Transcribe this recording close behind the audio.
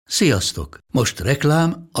Sziasztok! Most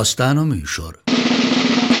reklám, aztán a műsor.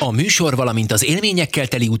 A műsor, valamint az élményekkel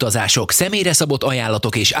teli utazások, személyre szabott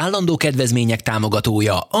ajánlatok és állandó kedvezmények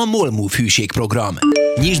támogatója a MOLMOVE hűségprogram.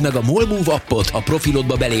 Nyisd meg a MOLMOVE appot, a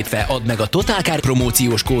profilodba belépve add meg a Totalcar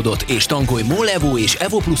promóciós kódot és tankolj MOL Evo és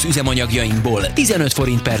Evo Plus üzemanyagjainkból 15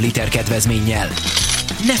 forint per liter kedvezménnyel.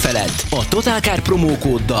 Ne feledd, a Totalcar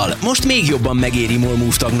promókóddal most még jobban megéri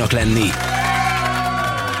MOLMOVE tagnak lenni.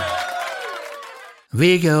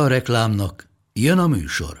 Vége a reklámnak, jön a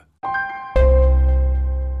műsor.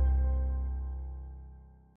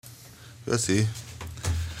 Köszi.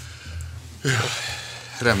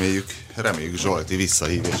 Reméljük Zsolti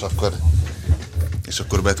visszahív, és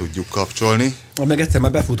akkor be tudjuk kapcsolni. Meg egyszer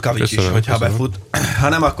már befut Kavics is, hogyha befut. Ha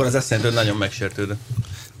nem, akkor az eszentől nagyon megsértődött.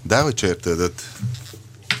 Dehogy sértődött.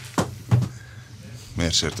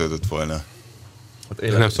 Miért sértődött volna?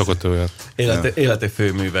 Nem szokott olyan. Élete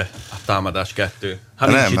főműve, a támadás 2. Ha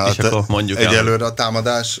nem, nincs itt is, akkor mondjuk egyelőre a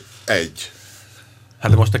támadás 1.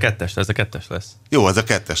 Hát de most a 2-es, ez a 2-es lesz. Jó, ez a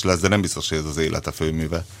 2-es lesz, de nem biztos, hogy ez az élete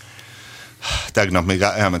főműve. Tegnap még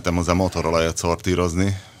elmentem hozzá motorolajat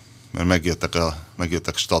szortírozni, mert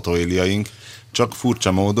megjöttek statoiljaink. Csak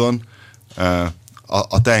furcsa módon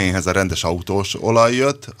a tehénhez a rendes autós olaj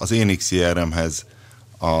jött, az én XCR-emhez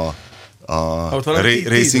a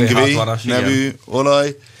Racing Way nevű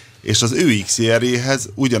olaj, és az ő XCR-éhez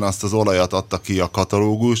ugyanazt az olajat adta ki a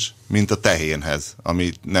katalógus, mint a tehénhez,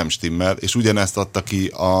 ami nem stimmel, és ugyanezt adta ki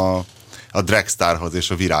a Dragstarhoz és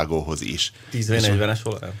a Virágóhoz is. 10V40-es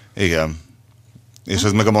olaj? Igen. És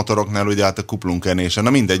ez meg a motoroknál ugye a kuplungkenése. Na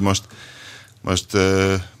mindegy, most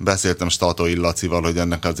beszéltem Statoil Lacival, hogy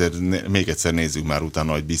ennek azért még egyszer nézzük már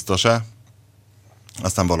utána, hogy biztos-e.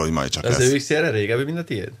 Aztán valahogy majd csak ez. Az ő XCR régebbi, mint a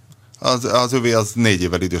tiéd? Az övé az 4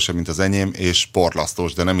 évvel idősebb, mint az enyém, és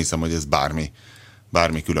porlasztós, de nem hiszem, hogy ez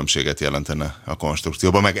bármi különbséget jelentene a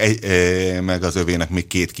konstrukcióban, meg az övének még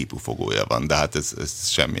 2 kipufogója van, de hát ez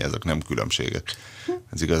semmi, ezek nem különbségek.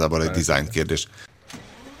 Ez igazából egy design kérdés.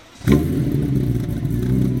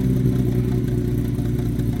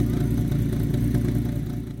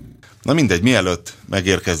 Na mindegy, mielőtt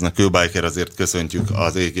megérkezne Kőbiker, azért köszöntjük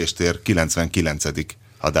az Égéstér 99.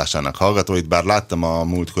 adásának hallgatóit, bár láttam a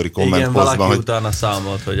múltkori kommentposztban, valaki utána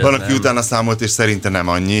számolt, hogy valaki utána számolt, és szerintem nem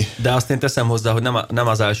annyi. De azt én teszem hozzá, hogy nem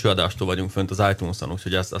az első adástól vagyunk fönt az iTunes-on,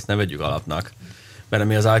 úgyhogy azt ne vegyük alapnak. Mert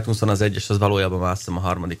ami az iTunes-on az 1-es, az valójában már azt hiszem a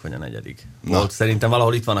 3. vagy a 4. volt. Szerintem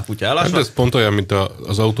valahol itt van a kutya elassak. Hát ez pont olyan, mint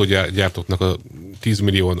az autógyártóknak a 10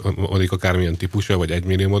 milliómodik akármilyen típusa, vagy 1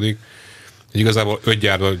 milliómodik. Igazából 5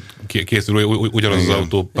 gyárban készül ugyanaz az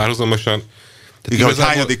autó párhuzamosan. Igen, hogy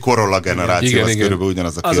hányadik Corolla generáció, az körülbelül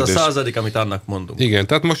ugyanaz a kérdés. Az a 100. amit annak mondunk. Igen,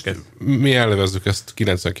 tehát most mi elnevezzük ezt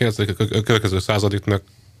 99. a következő 100.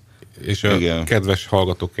 és a kedves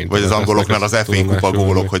hallgatóként. Vagy az angoloknál az FA kupa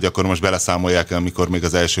gólok, hogy akkor most beleszámolják el, amikor még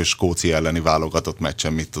az első Skócia elleni válogatott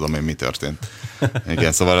meccsen, mit tudom én, mi történt.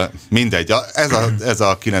 Igen, szóval mindegy. Ez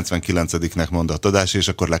a 99-nek mondott adás, és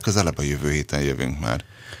akkor legközelebb a jövő héten jövünk már.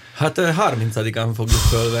 Hát 30-án fogjuk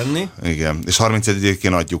fölvenni. Igen, és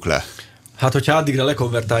 31-én adjuk le. Hát, hogyha addigra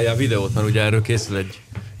lekonvertálja a videót, mert ugye erről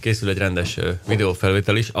készül egy rendes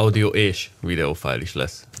videófelvétel is, audio és videófájl is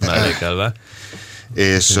lesz mellékelve.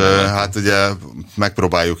 És hát ugye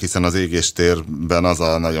megpróbáljuk, hiszen az Égéstérben az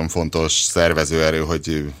a nagyon fontos szervezőerő,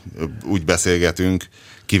 hogy úgy beszélgetünk,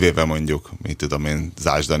 kivéve mondjuk, mit tudom én,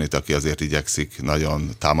 Zás Danit, aki azért igyekszik nagyon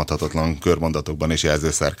támadhatatlan körmondatokban és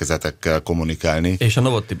jelzőszerkezetekkel kommunikálni. És a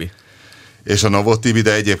Novottibi. És a Novottibi,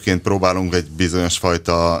 de egyébként próbálunk egy bizonyos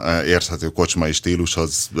fajta érthető kocsmai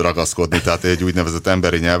stílushoz ragaszkodni, tehát egy úgynevezett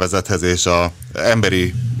emberi nyelvezethez, és a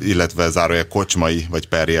emberi, illetve zárójel kocsmai, vagy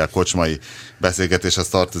perjel kocsmai beszélgetéshez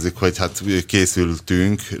tartozik, hogy hát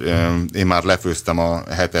készültünk, én már lefőztem a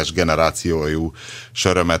 7-es generációjú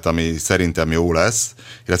sörömet, ami szerintem jó lesz,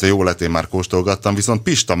 illetve jó lett, én már kóstolgattam, viszont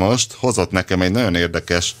Pista most hozott nekem egy nagyon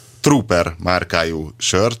érdekes Trooper márkájú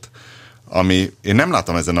sört, ami, én nem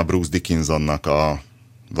látom ezen a Bruce Dickinsonnak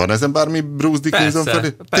van ezen bármi Bruce Dickinson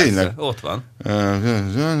felé? Tényleg? Ott van.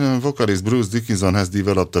 Vocalist Bruce Dickinson has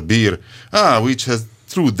developed a beer, which has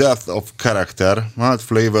true depth of character, malt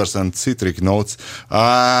flavors and citric notes.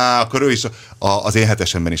 Akkor ő is, az én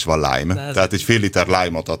 7-esemben is van lime. Tehát egy fél liter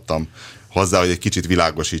lime-ot adtam hozzá, hogy egy kicsit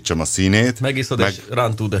világosítsam a színét. Megiszod, és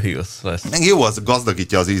Run to the Hills lesz. Jó, az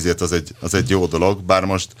gazdagítja az ízét, az egy jó dolog, bár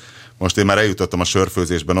most én már eljutottam a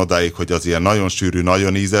sörfőzésben odáig, hogy az ilyen nagyon sűrű,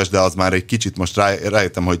 nagyon ízes, de az már egy kicsit most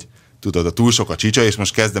rájöttem, hogy tudod, a túl sok a csicsa, és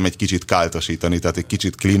most kezdem egy kicsit káltosítani, tehát egy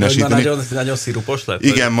kicsit cleanesíteni. Nagyon szirupos lett?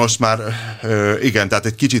 Igen, most már, igen, tehát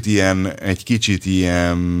egy kicsit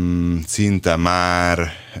ilyen szinte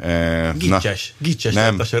már... Gicses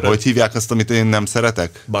nem, lett a söröd. hogy hívják azt, amit én nem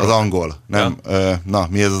szeretek? Barok. Az angol. Nem, na,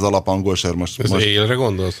 mi ez az alapangol sör most? Ez élre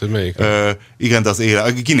gondolsz, hogy melyik? Igen, de az éle,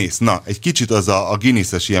 a Guinness, na, egy kicsit az a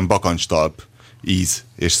Guinness-es ilyen bakancstalp íz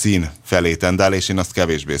és szín felé tendál, és én azt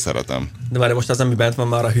kevésbé szeretem. De várj, most az, ami bent van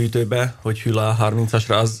már a hűtőbe, hogy hűl a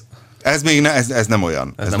 30-asra, az... Ez még ez nem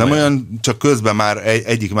olyan. Ez nem olyan, csak közben már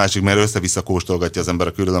egyik-másik, mert össze-vissza kóstolgatja az ember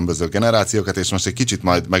a különböző generációkat, és most egy kicsit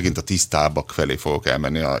majd megint a tisztábbak felé fogok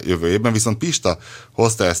elmenni a jövő évben. Viszont Pista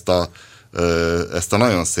hozta ezt a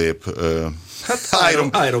nagyon szép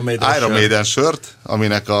Iron Maiden sört,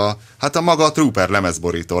 aminek a maga a Trooper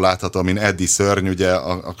lemezborító látható, amin Eddie Szörny, ugye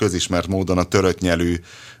a közismert módon a töröttnyelű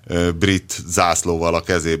brit zászlóval a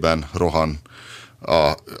kezében rohan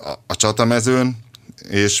a csatamezőn,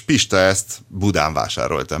 és Pista ezt Budán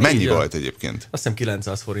vásárolta. Mennyi volt egyébként? Azt hiszem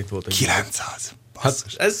 900 forint volt. 900? Hát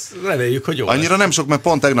ez reméljük, hogy jó. Annyira nem sok, mert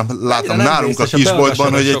pont tegnap láttam nem nálunk a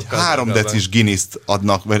kisboltban, hogy egy 3 decis Guinness-t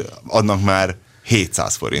adnak már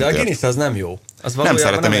 700 forintért. De a Guinness az nem jó. Az nem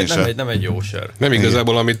szeretem én sem. Nem egy jó sör. Nem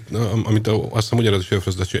igazából, amit azt hiszem ugyanaz a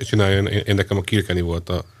sörfőzde csinálja, én nekem a Kilkenny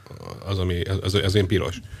volt az én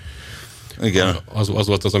piros. Igen. Az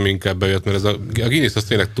volt az, ami inkább bejött, mert a Guinness az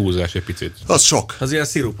tényleg túlzás egy picit. Az sok. Az ilyen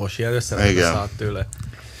szirupos, ilyen összevetve szállt tőle.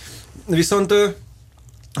 Viszont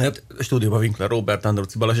hát stúdióban Winkler, Robert,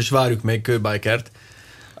 Andróci Balázs, és várjuk még Kőbájkert,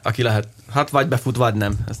 aki lehet, hát vagy befut, vagy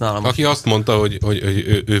nem. Ez nálam aki azt mondta, hogy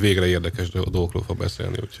ő végre érdekes dolgokról fog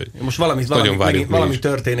beszélni, úgyhogy most valami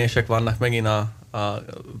történések vannak megint a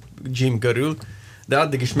gym körül, de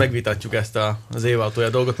addig is megvitatjuk ezt az évautója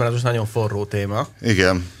dolgot, mert ez most nagyon forró téma.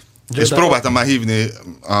 Igen. És próbáltam már hívni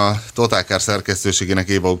a Total Car szerkesztőségének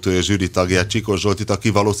évautója zsűri tagját, Csikós Zsoltit, aki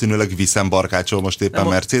valószínűleg viszembarkácsol most éppen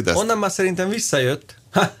Mercedes. Onnan már szerintem visszajött.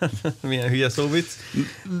 Milyen hülye szóvic.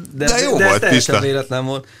 De jó volt, Pista. Véletlen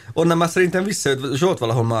volt. Onnan már szerintem visszajött. Zsolt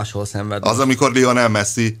valahol máshol szenved. Az, amikor Lionel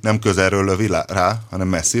Messi nem közelről lövi rá, hanem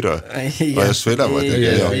messziről? Vajasféle volt?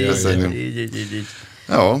 Így.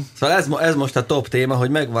 Jó. Szóval ez most a top téma, hogy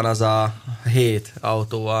megvan az a 7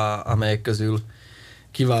 autó, amelyek közül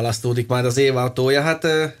kiválasztódik majd az évautója. Hát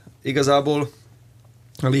igazából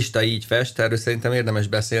a lista így fest, erről szerintem érdemes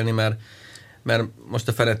beszélni, mert most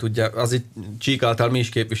a fene tudja, az itt Csík által mi is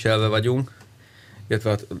képviselve vagyunk,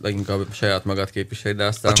 illetve leginkább saját magad képviseli, de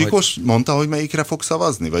aztán... A Csikos mondta, hogy melyikre fog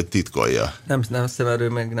szavazni, vagy titkolja? Nem erről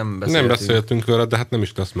meg nem beszéltünk. Nem beszéltünk vele, de hát nem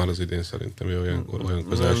is lesz már az idén szerintem olyan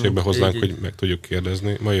közelségbe hozzánk, hogy meg tudjuk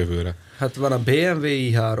kérdezni, ma jövőre. Hát van a BMW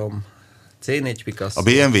i3, C4 Picasso. A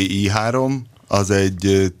BMW i3 az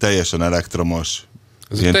egy teljesen elektromos,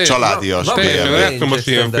 ilyen családias BMW. Teljesen elektromos,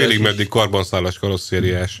 ilyen félig meddig karbonszálas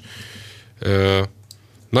karosszériás.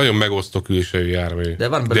 Nagyon megosztó külsejű jármű.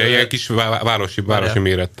 De ilyen kis városi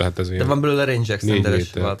méret, tehát ez ilyen. De van belőle range extenderes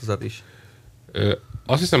változat is.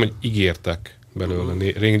 Azt hiszem, hogy ígértek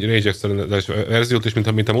belőle range extenderes verziót, és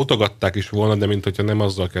mintha mutogatták is volna, de mintha nem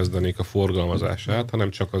azzal kezdenék a forgalmazását, hanem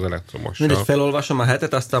csak az elektromossal. Mindegy, felolvasom a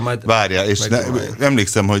hetet, aztán majd... Várjál, és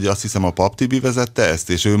emlékszem, hogy azt hiszem a Pap Tibi vezette ezt,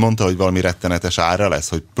 és ő mondta, hogy valami rettenetes ára lesz,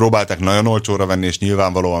 hogy próbálták nagyon olcsóra venni, és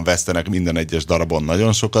nyilvánvalóan vesztenek minden egyes darabon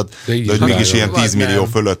nagyon sokat, de hogy mégis ilyen 10 millió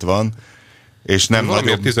fölött van, és nem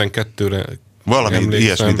valamiért nagyon... 12-re valami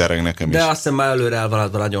ilyesmi dereng nekem is. De azt hiszem már előre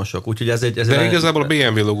elvaladva nagyon sok, úgyhogy ez egy... De igazából a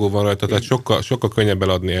BMW logó van rajta, tehát sokkal könnyebb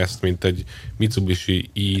eladni ezt, mint egy Mitsubishi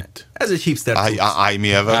i-t. Ez egy hipster cucc.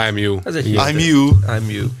 iMU.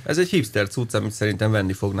 Ez egy hipster cucc, amit szerintem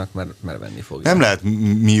venni fognak, mert venni fogják. Nem lehet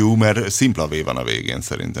Miu, mert szimpla V van a végén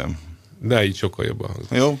szerintem. De így sokkal jobban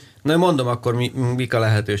hangzik. Jó. Na, mondom akkor, mik a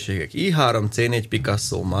lehetőségek. i3, C4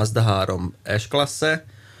 Picasso, Mazda 3, S-klasse,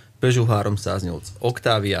 Peugeot 308,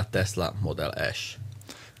 Octavia, Tesla Model S.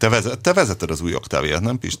 Te vezeted az új Octaviát,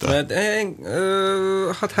 nem Pista?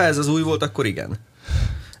 Hát ha ez az új volt, akkor igen.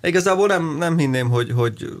 Igazából nem hinném, hogy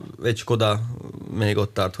egy Skoda még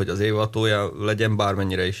ott tart, hogy az évautója legyen,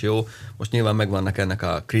 bármennyire is jó. Most nyilván megvannak ennek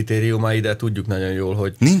a kritériumai, de tudjuk nagyon jól,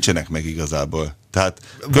 hogy... Nincsenek meg igazából. Tehát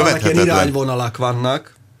vannak ilyen irányvonalak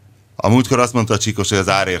vannak. A múltkor azt mondta a Csikos, hogy az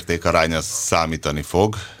árérték arány az számítani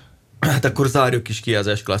fog. Hát akkor zárjuk is ki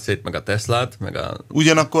az S-klasszét, meg a Teslát, meg a...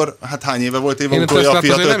 Ugyanakkor, hát hány éve volt évautója a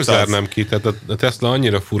Fiat 500? Nem zárnám ki, tehát a Tesla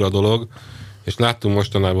annyira fura dolog, és láttunk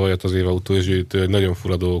mostanában olyat az évautó zsűritől, hogy nagyon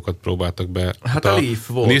fura dolgokat próbáltak be. Hát a Leaf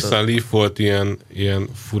volt. Nissan Leaf volt ilyen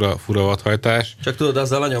fura vadhajtás. Csak tudod,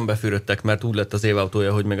 azzal nagyon befűröttek, mert úgy lett az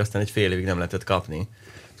évautója, hogy meg aztán egy fél évig nem lehetett kapni.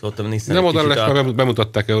 Szóval Nissan Nem oda lesz, mert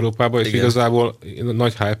bemutatták Európába, és Igen. igazából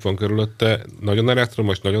nagy hype van körülötte, nagyon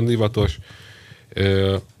elektromos, nagyon divatos.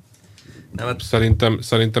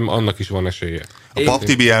 Szerintem annak is van esélye. A Pap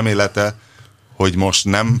Tibi elmélete, hogy most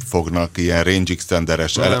nem fognak ilyen range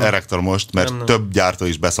extenderes elektromost, mert több gyártó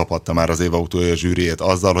is beszapadta már az évautója zsűriét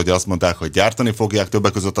azzal, hogy azt mondták, hogy gyártani fogják,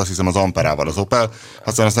 többek között azt hiszem az Amperával az Opel,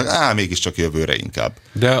 aztán azt mondják, mégiscsak jövőre inkább.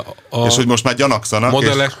 De és hogy most már gyanakszanak.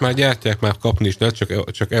 Modelles már gyártják, már kapni is, de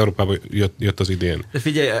csak Európában jött az idén. De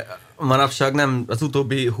figyelj, manapság nem, az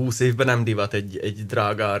utóbbi 20 évben nem divat egy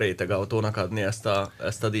drága rétegautónak adni ezt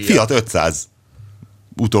a díjat. Fiat 500.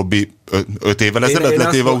 Utóbbi 5 évvel ezelőtt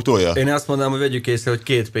lett évautója? Én azt mondanám, hogy vegyük észre, hogy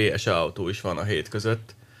 2 PS autó is van a 7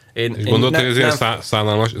 között. Gondolod, hogy ez ilyen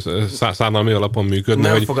szánalmi alapon működne?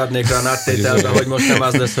 Nem hogy... fogadnék rá a áttételbe, hogy most nem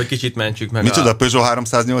az lesz, hogy kicsit mentsük meg Micsoda, Peugeot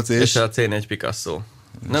 308 és a C4 Picasso.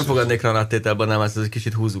 Nem fogadnék rá a áttételben, nem az, hogy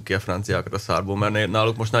kicsit húzzuk ki a franciákat a szárból, mert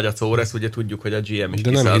náluk most nagy a Córesz, ugye tudjuk, hogy a GM is.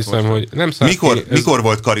 De nem hiszem, most. hogy nem mikor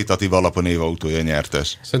volt karitatív alapon évautója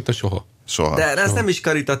nyertes? Szerintem soha. De ez nem is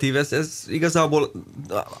karitatív, ez igazából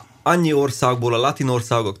annyi országból, a latin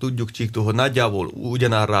országok tudjuk Csíktól, hogy nagyjából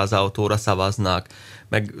ugyanarra az autóra szavaznak,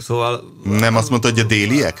 meg szóval... Nem azt mondta, hogy a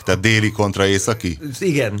déliek? Tehát déli kontra északi?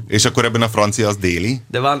 Igen. És akkor ebben a francia az déli?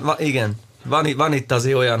 De igen. Van itt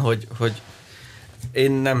azért olyan, hogy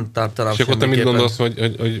én nem tartanám. És akkor te mit gondolsz,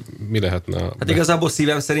 hogy mi lehetne? Hát igazából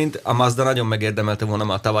szívem szerint a Mazda nagyon megérdemelte volna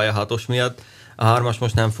már tavaly a 6-os miatt, a 3-as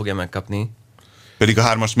most nem fogja megkapni. Pedig a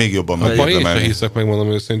 3-as még jobban megérdemelni. Én sem hiszek,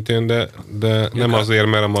 megmondom őszintén, de nem azért,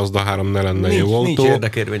 mert a Mazda 3 ne lenne jó autó, nincs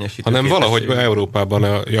érdekérvényesítő hanem valahogy Európában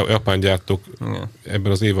a japán gyártók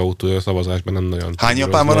ebben az évautója szavazásban nem nagyon... Hány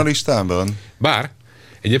japán van a listámban? Bár,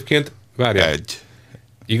 egyébként, várjál. Egy.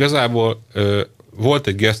 Igazából volt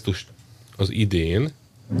egy gesztus az idén,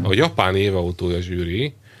 a japán évautója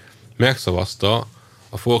zsűri megszavazta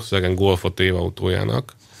a Volkswagen Golfot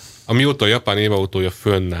évautójának, amióta a japán évautója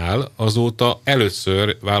fönnáll, azóta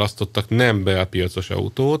először választottak nem belpiacos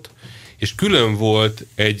autót, és külön volt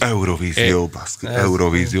egy... Eurovízió,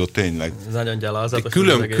 Eurovízió, tényleg. Ez nagyon gyalázatos.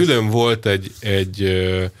 Külön volt egy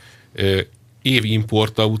év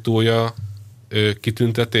importautója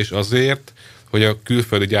kitüntetés azért, hogy a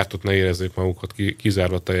külföldi gyártók ne érezzék magukat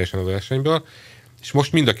kizárva teljesen a versenyből, és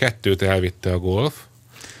most mind a kettőt elvitte a Golf.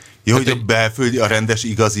 Jó, hogy a belföldi, a rendes,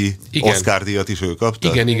 igazi Oscar-díjat is ő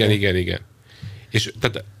kapta? Igen.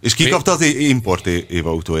 És ki kapta az import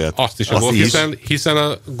évautóját? Azt is a Golf, hiszen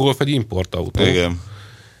a Golf egy importautó. Igen.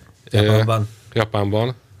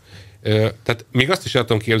 Japánban. Tehát még azt is el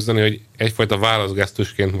tudom képzelni, hogy egyfajta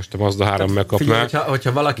válaszgesztusként most a Mazda 3 megkapná. Figyelj,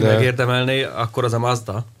 hogyha valaki megérdemelné, akkor az a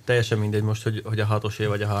Mazda. Teljesen mindegy most, hogy a 6-osé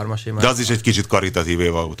vagy a 3-asé. De az is egy kicsit karitatív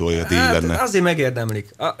évautója díj lenne. Azért megérdemlik.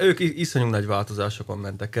 Ők iszonyú nagy változásokon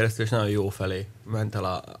mentek keresztül, és nagyon jó felé ment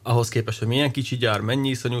el ahhoz képest, hogy milyen kicsi gyár, mennyi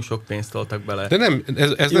iszonyú sok pénzt toltak bele. De nem,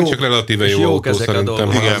 ez nem csak relatíve jó autó szerintem.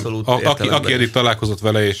 Aki eddig találkozott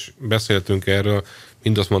vele, és beszéltünk erről,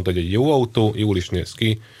 mind azt mondta, hogy egy jó autó, jól is néz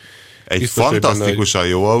ki. Egy biztos, fantasztikusan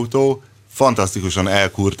jó autó, fantasztikusan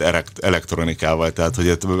elkúrt elektronikával. Tehát,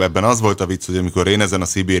 hogy ebben az volt a vicc, hogy amikor én ezen a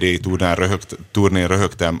szibériai turnén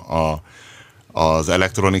röhögtem az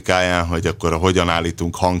elektronikáján, hogy akkor hogyan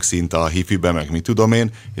állítunk hangszint a hifibe, meg mit tudom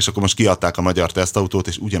én, és akkor most kiadták a magyar tesztautót,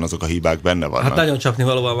 és ugyanazok a hibák benne vannak. Hát nagyon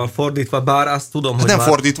csapnivalóan van fordítva, bár azt tudom, hogy nem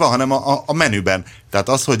fordítva, hanem a menüben. Tehát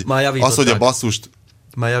az, hogy a basszust...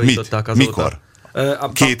 Már javították azóta. Mikor?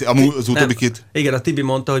 Az utóbbi két? Igen, a Tibi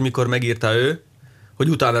mondta, hogy mikor megírta ő, hogy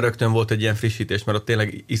utána rögtön volt egy ilyen frissítés, mert ott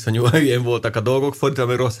tényleg iszonyú ilyen voltak a dolgok, fordítva,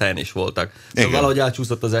 még rossz helyen is voltak. Valahogy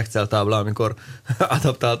elcsúszott az Excel tábla, amikor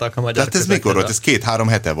adaptálták a magyar. Tehát ez mikor volt? Ez 2-3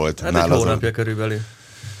 hete volt hát nála. Egy hónapja körülbelül.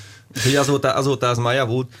 Úgyhogy azóta az már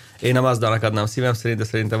javult. Én a Mazdának adnám szívem szerint, de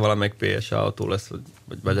szerintem valamelyik PS autó lesz,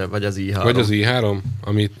 vagy az i3. Vagy az i3,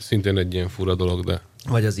 ami szintén egy ilyen fura dolog, de...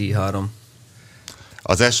 Vagy az i3.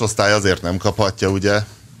 Az S-osztály azért nem kaphatja, ugye?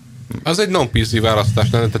 Az egy non-PC választás,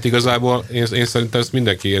 nem? Tehát igazából én szerintem ezt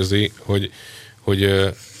mindenki érzi, hogy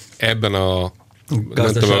ebben a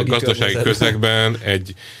gazdasági közegben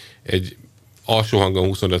egy alsó hangon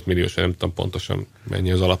 25 milliós, nem tudom pontosan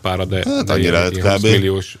mennyi az alapára, de, hát de ilyen 20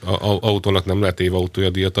 milliós autónak nem lehet évautója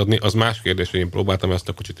díjat adni. Az más kérdés, hogy én próbáltam ezt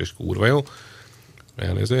a kocsit, és kurva jó.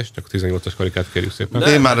 Elnézést, csak 18-as karikát kérjük szépen.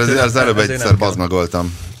 De én már az előbb egyszer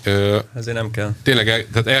bazmagoltam. Ezért nem kell. Tényleg,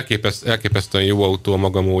 tehát elképesztően jó autó a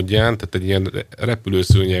maga módján, tehát egy ilyen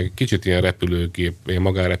repülőszőnyeg, kicsit ilyen repülőgép, ilyen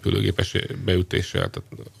magánrepülőgépes beütéssel. Tehát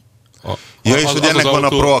Ja, és hogy ennek van a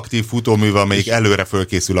proaktív futóműve, amelyik előre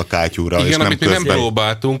fölkészül a kátyúra, igen, és nem amit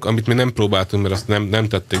közben. amit mi nem próbáltunk, mert azt nem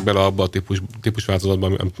tették bele abba a típusváltozatba,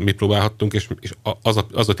 amit mi próbálhattunk, és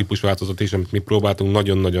az a típusváltozat is, amit mi próbáltunk,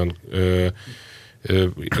 nagyon-nagyon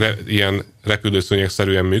ilyen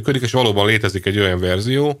repülőszőnyegszerűen működik, és valóban létezik egy olyan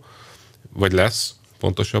verzió, vagy lesz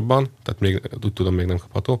pontosabban, tehát még, úgy tudom, még nem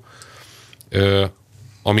kapható,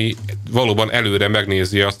 ami valóban előre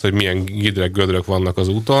megnézi azt, hogy milyen gidrek, gödrök vannak az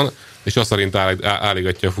úton, és azt szerint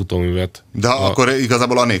állígatja a futóművet. De akkor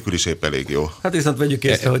igazából anélkül is épp elég jó. Hát viszont vegyük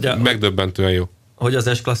észre, hogy megdöbbentően jó. Hogy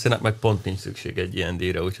az S-klasszinak meg pont nincs szükség egy ilyen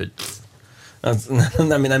díjra, úgyhogy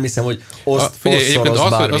nem hiszem, hogy osztoroz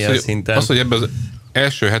bármilyen szinten. Az, hogy ebben az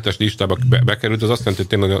első 7-es listába bekerült, az azt jelenti,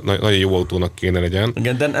 hogy tényleg nagyon jó autónak kéne legyen.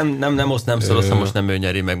 Igen, de nem szorozza, most nem ő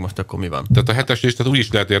nyeri meg, most akkor mi van? Tehát a 7-es listát úgy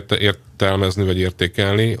is lehet értelmezni, vagy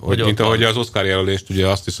értékelni, hogy mint ahogy az Oscar jelölést, ugye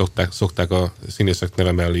azt is szokták a színészek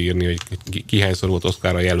neve mellé írni, hogy ki hányszor volt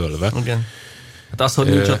Oscarra jelölve. Igen. Hát az, hogy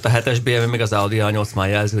nincs ott a 7-es BMW, még az Audi A8 már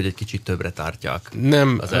jelzi, hogy egy kicsit többre tártják.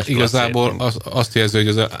 Nem, igazából azt jelzi, hogy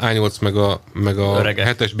az A8 meg a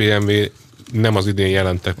 7-es BMW nem az idén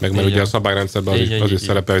jelentek meg, mert ugye a szabályrendszerben az is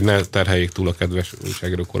szerepel, hogy ne terheljék túl a kedves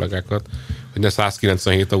újságíró kollégákat, hogy ne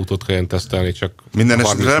 197 autót kelljen tesztelni, csak minden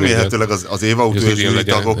esetre remélhetőleg az évautó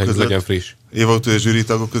és zsűri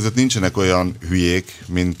tagok között nincsenek olyan hülyék,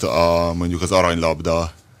 mint mondjuk az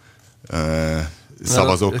aranylabda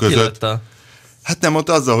szavazók között. Hát nem, ott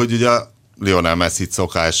azzal, hogy ugye Lionel Messit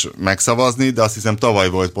szokás megszavazni, de azt hiszem tavaly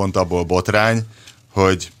volt pont abból botrány,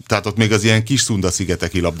 hogy tehát ott még az ilyen kis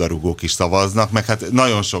Szunda-szigeteki labdarúgók is szavaznak, meg hát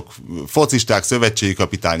nagyon sok focisták, szövetségi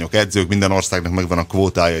kapitányok, edzők, minden országnak megvan a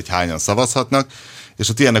kvótája, hogy hányan szavazhatnak, és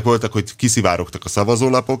ott ilyenek voltak, hogy kiszivárogtak a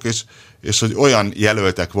szavazólapok, és hogy olyan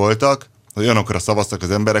jelöltek voltak, hogy olyanokra szavaztak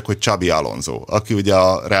az emberek, hogy Xabi Alonso, aki ugye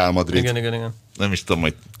a Real Madrid. Igen. Nem is tudom,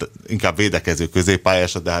 hogy inkább védekező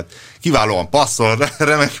középpályása, de hát kiválóan passzol,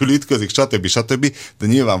 remekül ütközik, stb. De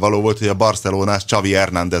nyilvánvaló volt, hogy a Barcelonás Xavi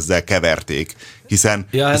Hernándezzel keverték, hiszen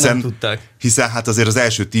nem tudták. Hiszen hát azért az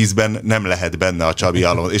első 10-ben nem lehet benne a Xabi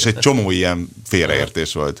Alonso, és egy csomó ilyen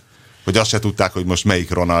félreértés volt. Hogy azt se tudták, hogy most melyik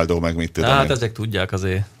Ronaldo, meg mit tudom. Hát ezek tudják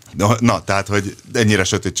azért. Na, tehát, hogy ennyire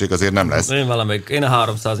sötétség azért nem lesz. Én a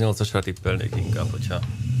 308-asra tippelnék inkább, hogyha...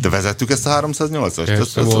 De vezettük ezt a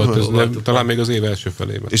 308-ast? Talán még az év első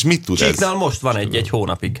felében. És mit tud ez? Csíknál most van egy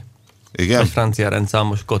hónapig. Igen? Egy francia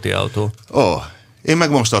rendszámos Koti autó. Én meg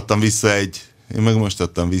most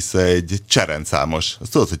adtam vissza egy cserendszámos.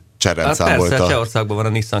 Azt tudod, hogy cserendszám volt persze, Csehországban van a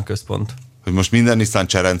Nissan központ. Hogy most minden Nissan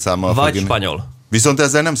cserendszámmal vagy spanyol. Viszont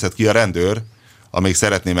ezzel nem szed ki a rendőr, amíg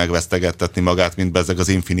szeretné megvesztegettetni magát, mint bezzeg az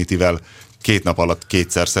Infinity-vel 2 nap alatt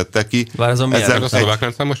 2-szer szedtek ki. Ezzel a szlovák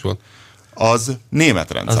rendszámos volt? Az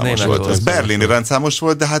német rendszámos volt. Az berlini rendszámos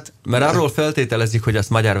volt, de hát... Mert arról feltételezik, hogy azt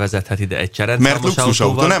magyar vezetheti, de egy cserendszámos mert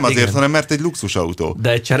luxusautó, nem azért, igen, hanem mert egy luxusautó.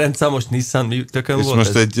 De egy cserendszámos Nissan mi tökön és volt? És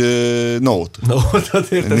most ez? Egy Note.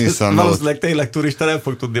 Note-ot érted? Valószínűleg tényleg turista nem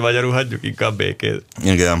fog tudni magyarul, hagyjuk inkább békét.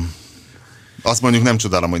 Igen. Azt mondjuk nem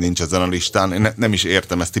csodálom, hogy nincs ezen a listán. Én nem is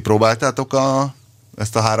értem, ezt ti próbáltátok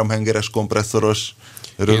ezt a 3 hengeres kompresszoros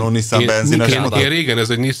Renault Nissan benzines motor? Én régen ez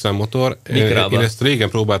egy Nissan motor, én ezt régen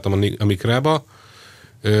próbáltam a Micrába,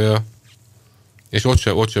 és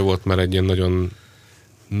ott se volt már egy ilyen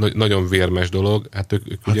nagyon vérmes dolog. Hát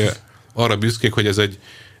ők ugye arra büszkék, hogy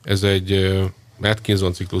ez egy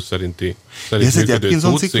Atkinson ciklus szerinti ez egy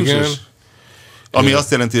Atkinson ciklusos? Ami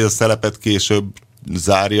azt jelenti, hogy a szelepet később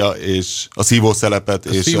zárja, és a szívószelepet,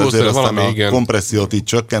 és azért aztán a kompressziót így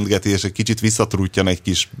csökkentgeti, és egy kicsit visszatrújtjan egy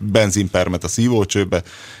kis benzinpermet a szívócsőbe.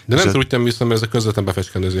 De nem trújtjan vissza, mert ez a közvetlen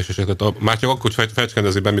befecskendezés. Már csak akkor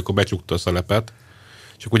fecskendezi be, mikor becsukta a szelepet,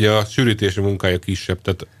 csak ugye a sűrítési munkája kisebb,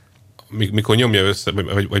 tehát mikor nyomja össze,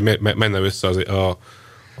 vagy menne össze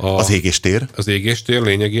az égéstér. Az égéstér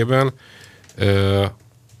lényegében,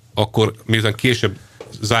 akkor miután később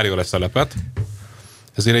zárja le szelepet,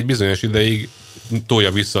 ezért egy bizonyos ideig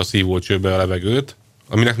tolja vissza a szívócsőbe a levegőt,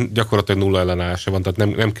 aminek gyakorlatilag nulla ellenállása van,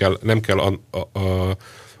 tehát nem kell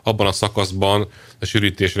abban a szakaszban a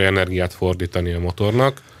sűrítésre energiát fordítani a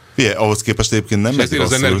motornak. Ahhoz képest egyébként nem ezért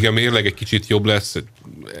az energia mérleg egy kicsit jobb lesz.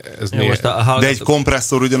 De egy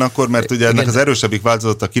kompresszor ugyanakkor, mert ugye ennek az erősebbik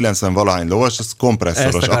változata a 90-valahány lovas, az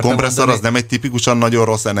kompresszoros. A kompresszor az nem egy tipikusan nagyon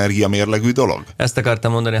rossz energiamérlegű dolog? Ezt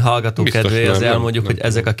akartam mondani, hallgató kedvéért, elmondjuk, hogy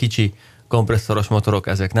ezek a kicsi kompresszoros motorok,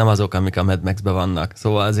 ezek nem azok, amik a Mad Max-ben vannak.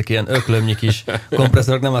 Szóval ezek ilyen öklömnyi kis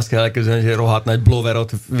kompresszorok, nem azt kell elképzelni, hogy rohadt nagy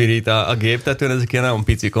blowerot virít a géptetőn, ezek ilyen nagyon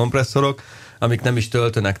pici kompresszorok. amik nem is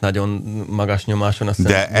töltönek nagyon magas nyomáson, azt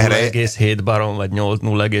De hiszem 0,7 baron, vagy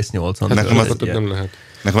 0,8-on. Nem lehet.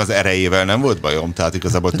 Nekem az erejével nem volt bajom, tehát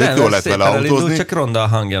igazából tök jól lett vele autózni. Csak ronda a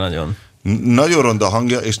hangja nagyon. Nagyon ronda a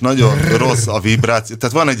hangja, és nagyon rossz a vibráció.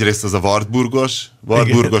 Tehát van egyrészt az a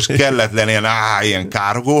Wartburgos kelletlen ilyen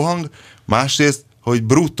kárgó hang, másrészt, hogy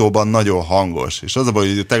bruttóban nagyon hangos. És az a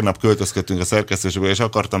baj, hogy tegnap költözködtünk a szerkesztésbe, és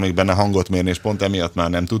akartam még benne hangot mérni, és pont emiatt már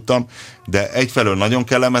nem tudtam, de egyfelől nagyon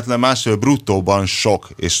kellemetlen, másfelől bruttóban sok,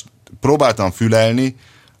 és próbáltam fülelni,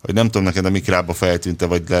 hogy nem tudom neked a mikrába feltűnte,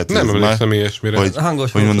 vagy lehet, nem emlékszem ilyesmire.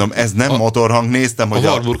 Hogy mondom, ez nem motorhang, néztem, hogy a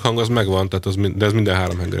Wartburg hang az megvan, tehát de ez minden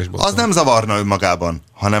 3 hengeres boton. Az nem zavarna önmagában,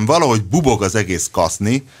 hanem valahogy bubog az egész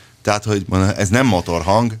kaszni, tehát, hogy mondom, ez nem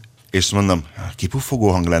motorhang, és mondom, kipufogó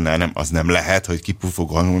hang lenne, nem, az nem lehet, hogy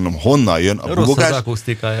kipufogó hang, mondom, honnan jön a bubogás. Rossz az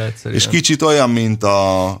akusztikája egyszerűen. És kicsit olyan, mint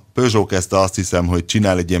a Peugeot kezdte, azt hiszem, hogy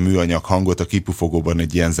csinál egy ilyen műanyag hangot a kipufogóban,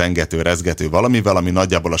 egy ilyen zengető, rezgető valamivel, ami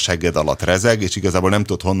nagyjából a segged alatt rezeg, és igazából nem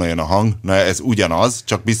tudod, honnan jön a hang. Na ez ugyanaz,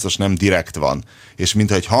 csak biztos nem direkt van. És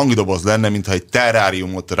mintha egy hangdoboz lenne, mintha egy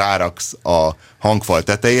terráriumot ráraksz a hangfal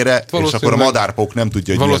tetejére, és akkor a madárpók nem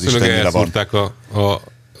tudja, hogy mi az Istenére van. Valószínűleg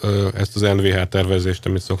ezt az NVH tervezést,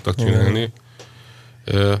 amit szoktak csinálni.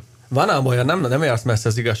 Van ám olyan, nem érsz messze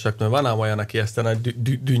az igazságtól, van ám olyan, aki ezt a nagy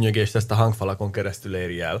dűnyögést ezt a hangfalakon keresztül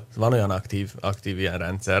éri el. Van olyan aktív ilyen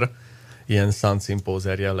rendszer, ilyen sound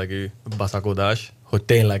symposer jellegű baszakodás, hogy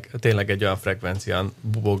tényleg egy olyan frekvencián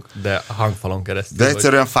bubog, de a hangfalon keresztül. De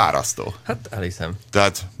egyszerűen fárasztó. Hát elhiszem.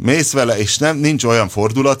 Tehát mész vele, és nincs olyan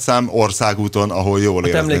fordulatszám országúton, ahol jól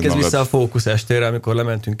érzed magad. Emlékezz vissza a Fókusz estére, amikor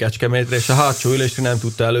lementünk Kecskemétre, és a hátsó ülésű nem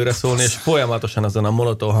tudta előre szólni, és folyamatosan azon a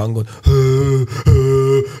monotón hangon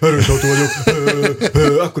erős autó vagyok,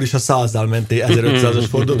 akkor is a 100-zal mentél 1500-as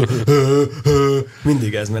fordulatú,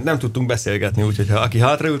 mindig ez ment. Nem tudtunk beszélgetni, úgyhogy aki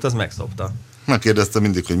hátraült, az megszopta. Megkérdezte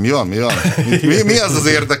mindig, hogy mi van? Mi az az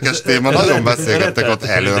érdekes téma? Nagyon beszélgettek ott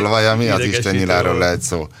elől, vagy mi az Isten nyiláról lehet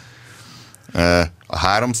szó. A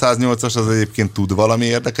 308-as az egyébként tud valami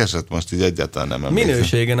érdekeset? Most így egyáltalán nem emlékszem.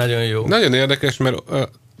 Minősége nagyon jó. Nagyon érdekes, mert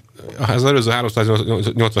az előző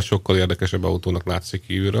 308-as sokkal érdekesebb autónak látszik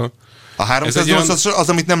kívülről. A 308-as az,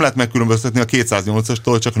 amit nem lehet megkülönböztetni a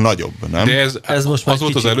 208-astól, csak nagyobb, nem? De ez most az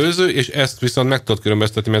volt kicsit. az előző, és ezt viszont meg tudod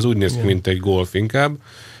különböztetni, mert ez úgy néz ki, mint egy Golf inkább,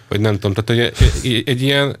 vagy nem tudom, tehát egy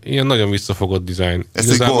ilyen nagyon visszafogott dizájn. Ezt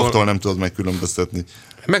egy Golftól nem tudod megkülönböztetni.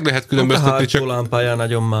 Meg lehet különböztetni, csak... A lámpája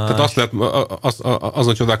nagyon más. Tehát azt lehet,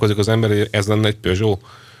 azon csodálkozik az ember, hogy ez lenne egy Peugeot,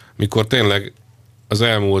 mikor tényleg az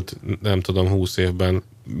elmúlt, nem tudom, 20 évben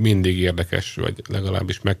mindig érdekes, vagy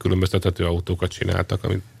legalábbis megkülönböztethető autókat csináltak,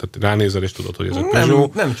 amit tehát ránézel, és tudod, hogy ez a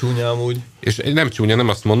Peugeot. Nem csúnya amúgy. És nem csúnya, nem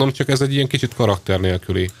azt mondom, csak ez egy ilyen kicsit karakter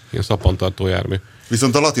nélküli, ilyen szappantartó jármű.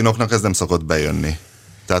 Viszont a latinoknak ez nem szokott bejönni.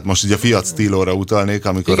 Tehát most így a Fiat Stilóra utalnék,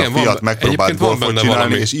 amikor igen, a Fiat megpróbált Golfot csinálni,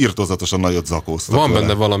 valami, és írtózatosan nagyot zakóztak. Van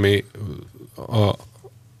benne valami,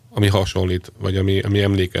 ami hasonlít, vagy ami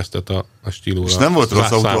emlékeztet a Stilóra. És nem volt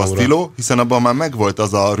rossz autó a Stiló, hiszen abban már megvolt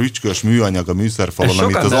az a rücskös műanyag a műszerfalon,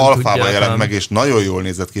 amit az Alfában jelent meg, és nagyon jól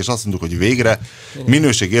nézett ki, és azt mondjuk, hogy végre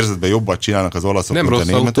minőségérzetben jobbat csinálnak az olaszok, nem mint rossz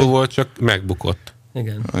a németek. autó volt, csak megbukott.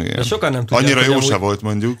 Igen. De sokan nem tudják, annyira jó se volt,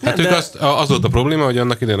 mondjuk. Hát az volt a probléma, hogy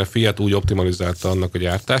annak idején a Fiat úgy optimalizálta annak a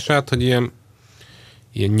gyártását, hogy ilyen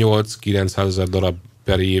 8-900 ezer darab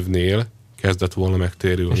per évnél kezdett volna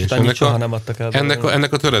megtérülni. És soha nem adtak el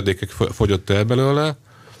ennek a töredékek fogyott el belőle,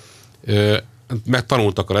 mert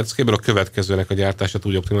tanultak a leckéből, a következőnek a gyártását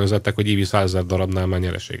úgy optimalizálták, hogy évi 100 000 darabnál már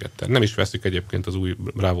nyereséget ter. Nem is veszik egyébként az új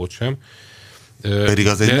Brávót sem. Pedig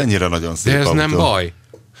az egy mennyire nagyon szép autó. De ez nem baj.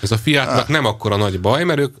 Ez a Fiatnak nem akkora nagy baj,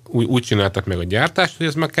 mert ők úgy csináltak meg a gyártást, hogy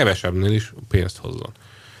ez már kevesebbnél is pénzt hozzon.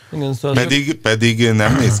 Igen, szóval pedig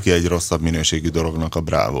nem néz ki egy rosszabb minőségű dolognak a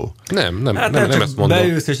Bravo. Nem ezt mondom.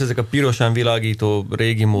 Beülsz, és ezek a pirosan világító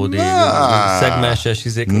régi módi szegmenses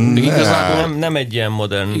izék. Igazából nem egy ilyen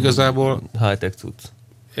modern igazából high-tech cucc.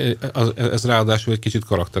 Ez ráadásul egy kicsit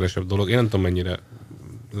karakteresebb dolog. Én nem tudom mennyire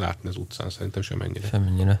látni az utcán, szerintem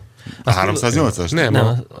semmennyire. A 308-as? Nem,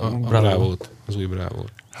 a Bravo-t, az új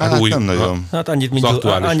Bravo-t. Hát új, nem nagyon. Hát annyit,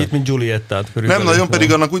 mint Giuliettát körülbelül. Nem nagyon,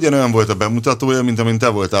 pedig annak ugyanolyan volt a bemutatója, mint amint te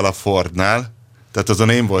voltál a Fordnál. Tehát azon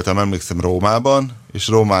én voltam, emlékszem, Rómában, és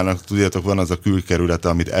Rómának, tudjátok, van az a külkerülete,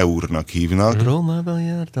 amit Eurnak hívnak. Rómában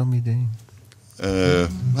jártam idén.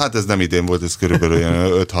 Hát ez nem idén volt, ez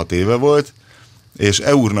körülbelül 5-6 éve volt. És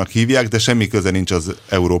Eurnak hívják, de semmi köze nincs az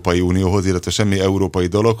Európai Unióhoz, illetve semmi európai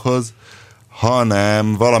dologhoz,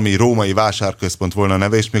 hanem valami római vásárközpont volna a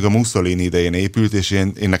neve, és még a Mussolini idején épült, és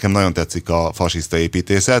én nekem nagyon tetszik a fasiszta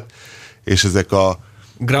építészet, és ezek a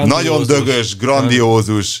Nagyon dögös,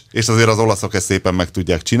 grandiózus, és azért az olaszok ezt szépen meg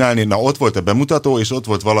tudják csinálni. Na, ott volt a bemutató, és ott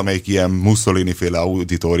volt valamelyik ilyen Mussolini-féle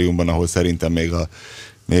auditoriumban, ahol szerintem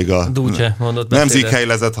még a Duce mondott nem beszédet.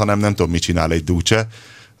 zikhelyezett, hanem nem tudom, mit csinál egy Duce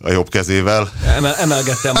a jobb kezével.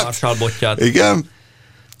 Emelgette a Marshall botját. Igen.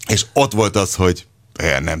 És ott volt az, hogy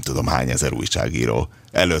nem tudom hány ezer újságíró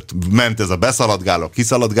előtt ment ez a beszaladgálok,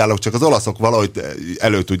 kiszaladgálok, csak az olaszok valahogy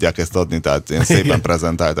elő tudják ezt adni, tehát én szépen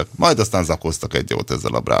prezentáltak. Majd aztán zakóztak egy jót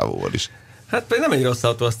ezzel a Bravóval is. Hát pedig nem egy rossz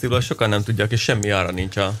autó a stílus, sokan nem tudják, és semmi ára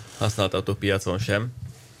nincs a használt autópiacon sem.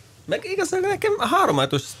 Meg igazából nekem a 3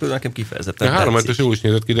 ajtós nekem kifejezetten A 3 ajtós úgy is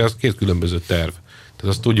nézett ki, de az 2 különböző terv.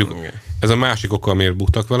 Tehát azt tudjuk, ez a másik oka, amiért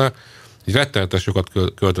buktak vele, hogy rettenetes sokat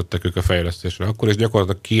költöttek ők a fejlesztésre akkor, és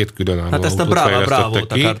gyakorlatilag 2 különálló hát ezt a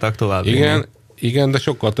Bravo-t akarták tovább. Igen, de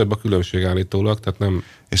sokkal több a különbség állítólag, tehát nem...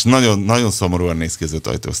 És nagyon, nagyon szomorúan néz ki ez az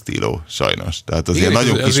ajtóstíló, sajnos. Tehát az ilyen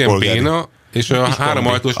nagyon kis polgári. Péna, és a 3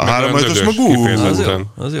 ajtós meg olyan ajtós dögös, kifejezetten.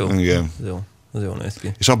 Az jó. Igen. Az jó néz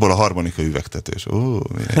ki. És abból a harmonika üvegtetős.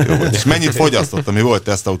 Milyen jó volt. És mennyit fogyasztott, mi volt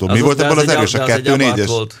tesztautó? Mi volt abból az erősebb? 2.4-es?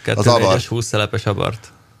 Volt, 2.4-es 20 szelepes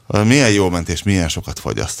abart. Milyen jó ment, és milyen sokat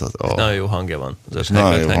fogyasztott. Nagyon jó hangja van.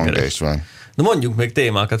 Nagyon jó hangja is van. Na mondjuk még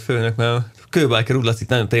témákat, főnök, mert Kőbájker úr Laci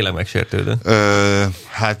nagyon tényleg megsértődött.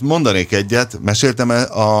 Hát mondanék egyet. Meséltem-e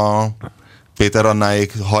a Péter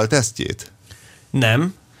Annáék haltesztjét?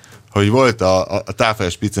 Nem. Hogy volt a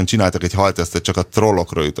Távfejes Piccen csináltak egy haltesztet, csak a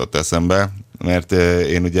trollokról jutott eszembe, mert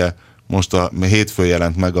én ugye most a hétfőn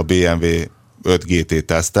jelent meg a BMW 5 GT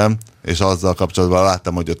tesztem, és azzal kapcsolatban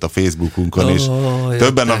láttam, hogy ott a Facebookunkon is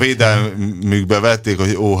többen a védelmükbe vették,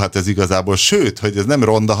 hogy hát ez igazából, sőt, hogy ez nem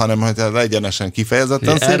ronda, hanem hogy legyenesen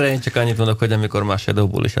kifejezetten szép. Erre én csak annyit mondok, hogy amikor már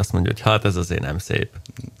Shadowbull is azt mondja, hogy hát ez azért nem szép.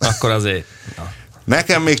 Akkor azért... Na.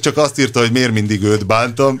 Nekem még csak azt írta, hogy miért mindig őt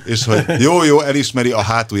bántam, és hogy jó, elismeri, a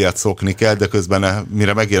hátulját szokni kell, de közben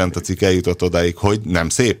mire megjelent a cikk, eljutott odáig, hogy nem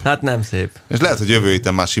szép. Hát nem szép. És lehet, hogy jövő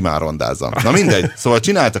héten már simán rondázom. Na mindegy, szóval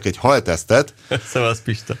csináltak egy haltesztet. Szóval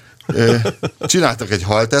Pista. Csináltak egy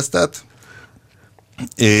haltesztet,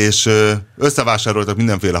 és összevásároltak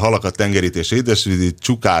mindenféle halakat, tengerítés, édesvízit,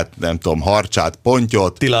 csukát, nem tudom, harcsát,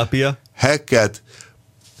 pontyot, Tilápia. hekket,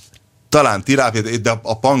 talán tilápiát, de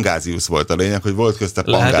a pangáziusz volt a lényeg, hogy volt közte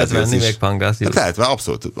pangáziusz Lehetett venni is. még pangáziusz. Hát lehet,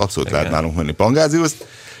 abszolút lehet nálunk venni pangáziuszt,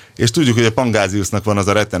 és tudjuk, hogy a pangáziusznak van az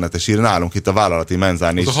a rettenetes hír, nálunk itt a vállalati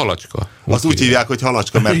menzán is. Az a halacska. Azt úgy hívják, hogy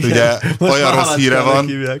halacska, mert ugye olyan rossz híre van.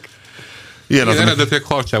 Igen, eredetileg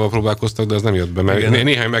harcsába próbálkoztak, de az nem jött be, mert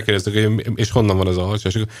néhány megkérdeztek, hogy és honnan van ez a harcsa,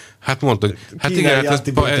 és hát mondta, hogy hát igen,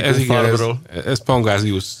 ez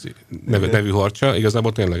pangáziusz nevű harcsa,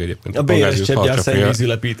 igazából tényleg egyébként. A BS cseppgyár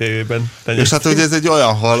szennyvízülepítőjében. És hát, hogy ez egy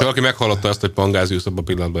olyan hal... És aki meghallotta azt, hogy pangáziusz, abban a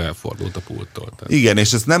pillanatban elfordult a pulttól. Tehát. Igen,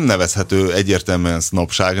 és ez nem nevezhető egyértelműen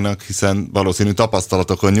sznobságnak, hiszen valószínű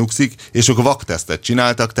tapasztalatokon nyugszik, és ők vaktesztet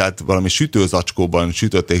csináltak, tehát valami sütőzacskóban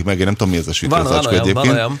sütötték meg, én nem tudom, mi ez a sütőzacskó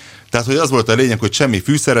egyébként. Tehát, hogy az volt a lényeg, hogy semmi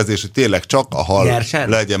fűszerezés, hogy tényleg csak a hal Nyersen?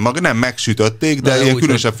 legyen maga. Nem megsütötték, de ilyen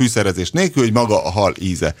különösebb fűszerezés nélkül, hogy maga a hal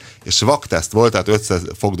íze. És vakteszt volt, tehát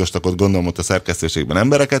összefogdostak ott gondolom ott a szerkesztőségben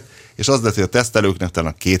embereket, és az lett, hogy a tesztelőknek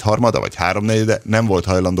talán 2/3 vagy 3/4 nem volt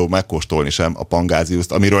hajlandó megkóstolni sem a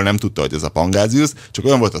pangáziuszt, amiről nem tudta, hogy ez a pangáziusz, csak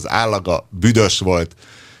olyan volt az állaga, büdös volt,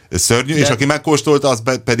 szörnyű, és aki megkóstolta, az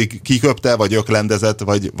pedig kiköpte, vagy öklendezett,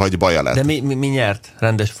 vagy baja lett. De mi nyert?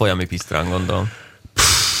 Rendes folyami pisztrán, gondolom.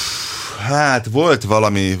 Hát volt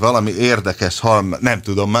valami érdekes hal, nem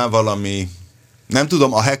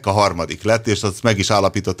tudom, a Heck a harmadik lett, és azt meg is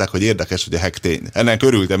állapították, hogy érdekes, hogy a Heck tény. Ennek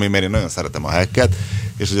örültem én, mert én nagyon szeretem a Hecket,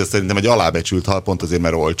 és hogy ez szerintem egy alábecsült hal, pont azért,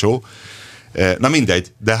 mert olcsó. Na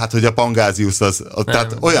mindegy, de hát, hogy a pangáziusz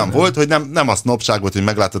tehát olyan volt, hogy nem a sznobság volt, hogy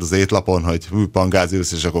meglátod az étlapon, hogy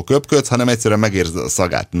pangáziusz, és akkor köpködsz, hanem egyszerűen megérzed a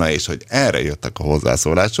szagát. Na és hogy erre jöttek a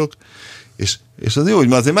hozzászólások, és az jó, hogy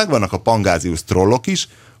ma azért megvannak a pangáziusz trollok is,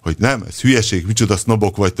 hogy nem, ez hülyeség, micsoda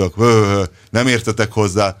sznobok vagytok, nem értetek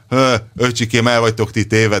hozzá, öcsikém, el vagytok ti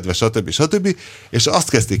tévedve, stb. És azt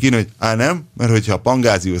kezdték írni, hogy nem, mert hogyha a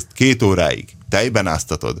pangáziuszt 2 óráig tejben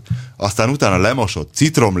áztatod, aztán utána lemosod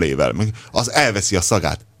citromlével, az elveszi a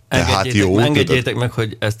szagát. Engedjétek meg,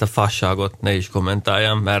 hogy ezt a fasságot ne is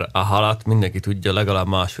kommentáljam, mert a halat mindenki tudja, legalább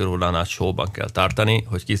 1,5 órán át sóban kell tartani,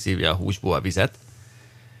 hogy kiszívja a húsból a vizet.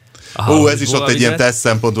 Ez is ott egy ilyen teszt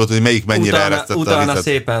szempont volt, hogy melyik mennyire eresztette a vizet. Utána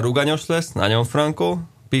szépen ruganyos lesz, nagyon frankó,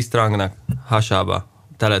 pisztrángnak hasába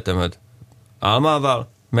teletömöd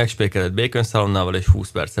almával, megspékeled békönszalonnával, és 20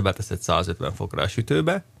 perce beteszed 150 fokra a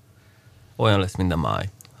sütőbe, olyan lesz, mint a máj.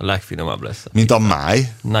 A legfinomabb lesz. Mint a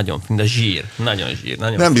máj. Nagyon finom, de zsír. Nagyon zsír.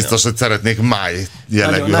 Nagyon Nem finom. biztos, hogy szeretnék máj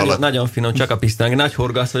jellegű halat. Nagyon finom, csak a pisztrang. Nagy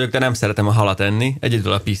horgász vagyok, de nem szeretem a halat enni.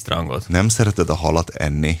 Egyedül a pisztrangot. Nem szereted a halat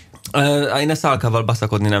enni? Én a szálkával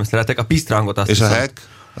baszakodni nem szeretek. A pisztrangot azt És hiszem. a hek?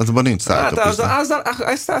 Azonban nincs szálka.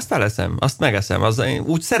 Azt eleszem, azt megeszem. Én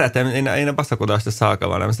úgy szeretem, én a baszakodást a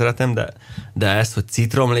szálkával nem szeretem, de ezt, hogy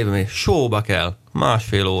citromlébe még sóba kell,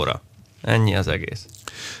 1,5 óra. Ennyi az egész.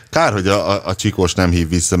 Kár, hogy a Csikós nem hív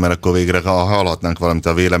vissza, mert akkor végre hallhatnánk valamit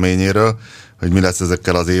a véleményéről, hogy mi lesz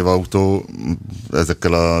ezekkel az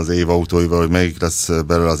évautóival, hogy melyik lesz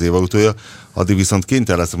belőle az évautója. Addig viszont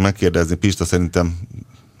kénytelen leszek megkérdezni, Pista, szerintem,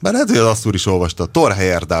 bár lehet, hogy az Asztúr is olvasta, Thor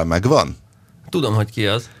Heyerdahl megvan? Tudom, hogy ki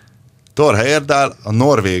az. Thor Heyerdahl a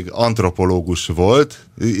norvég antropológus volt,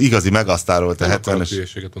 igazi megasztárolt a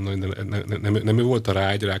 70-es... Nem ő volt a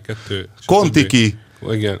Rágy, Rá 2? Kontiki.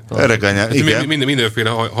 Igen. Hát igen. Mindenféle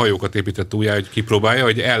hajókat épített újjá, hogy kipróbálja,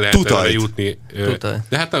 hogy el lehet erre jutni.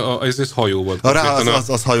 De hát ez hajó volt.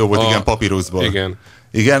 Az hajó volt, igen, papíruszból. Igen.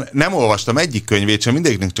 Igen, nem olvastam egyik könyvét sem,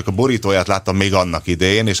 mindegyiknek csak a borítóját láttam még annak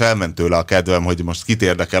idején, és elment tőle a kedvem, hogy most kit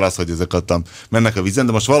érdekel az, hogy ezek mennek a vízen,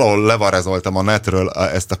 de most valahol levarezoltam a netről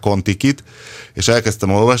ezt a Kontikit, és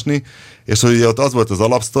elkezdtem olvasni, és hogy ott az volt az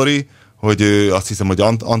alapsztori, hogy ő azt hiszem, hogy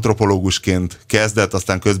antropológusként kezdett,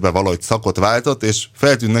 aztán közben valahogy szakot váltott, és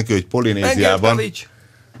feltűnt neki, hogy Polinéziában...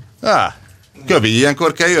 Kövi,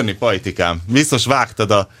 ilyenkor kell jönni, Pajtikám. Biztos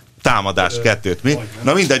vágtad a támadás 2-t, mi?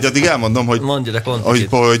 Na mindegy, addig elmondom,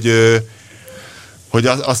 hogy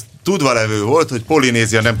az tudva levő volt, hogy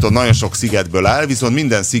Polinézia nem tudom, nagyon sok szigetből áll, viszont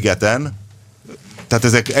minden szigeten, tehát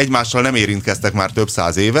ezek egymással nem érintkeztek már több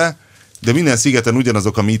száz éve, de minden szigeten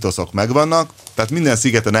ugyanazok a mítoszok megvannak, tehát minden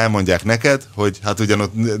szigeten elmondják neked, hogy hát ugyan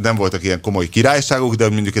ott nem voltak ilyen komoly királyságok, de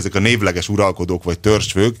mondjuk ezek a névleges uralkodók vagy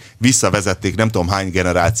törzsfők visszavezették nem tudom hány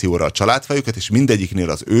generációra a családfejüket, és mindegyiknél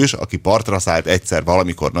az ős, aki partra szállt egyszer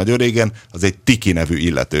valamikor nagyon régen, az egy Tiki nevű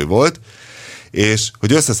illető volt, és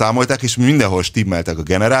hogy összeszámolták, és mindenhol stimmeltek a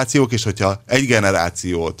generációk, és hogyha egy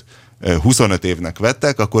generációt 25 évnek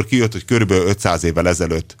vettek, akkor kijött, hogy körülbelül 500 évvel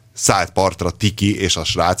ezelőtt szállt partra Tiki és a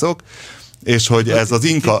srácok, és hogy ez az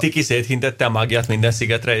inka... Tiki széthintette a magját minden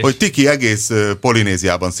szigetre is. Hogy Tiki egész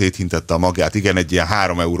Polinéziában széthintette a magját, igen, egy ilyen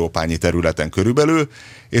 3 európányi területen körülbelül,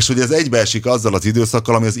 és hogy ez egybeesik azzal az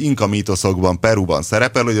időszakkal, ami az inka mítoszokban Peruban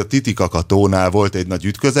szerepel, hogy a Titicacatónál volt egy nagy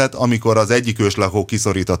ütközet, amikor az egyik őslakó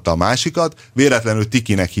kiszorította a másikat, véletlenül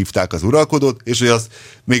Tikinek hívták az uralkodót, és hogy az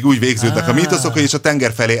még úgy végződnek a mítoszok, hogy és a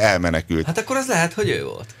tenger felé elmenekült. Hát akkor az lehet, hogy ő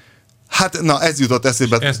volt. Hát, na, ez jutott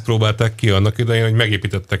eszébe. Ezt próbálták ki annak idején, hogy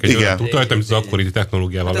megépítettek egy olyan utajt, amit az akkori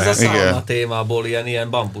technológiával hát lehet. Ez a szalma témából ilyen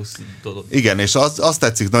bambusz dolog. Igen, és azt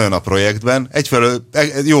tetszik nagyon a projektben. Egyfelől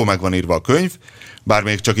jó meg van írva a könyv, bár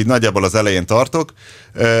még csak így nagyjából az elején tartok,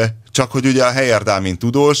 csak hogy ugye a Heyerdahl, mint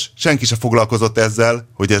tudós, senki se foglalkozott ezzel,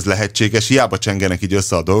 hogy ez lehetséges, hiába csengenek így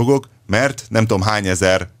össze a dolgok, mert nem tudom hány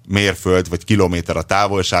ezer mérföld vagy kilométer a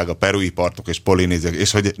távolság a perui partok és Polinéziák,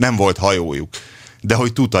 és hogy nem volt hajójuk. De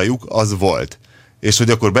hogy tutajuk, az volt. És hogy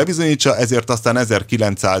akkor bebizonyítsa, ezért aztán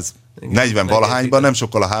 1940-valahányban, nem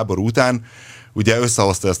sokkal a háború után, ugye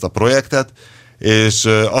összehozta ezt a projektet, és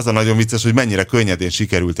az a nagyon vicces, hogy mennyire könnyedén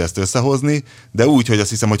sikerült ezt összehozni, de úgy, hogy azt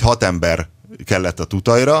hiszem, hogy 6 ember kellett a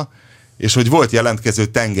tutajra, és hogy volt jelentkező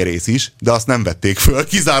tengerész is, de azt nem vették föl,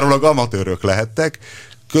 kizárólag amatőrök lehettek.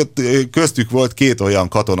 Köztük volt 2 olyan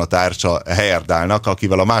katonatársa Heyerdahlnak,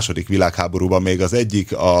 akivel a második világháborúban még az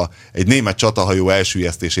egyik egy német csatahajó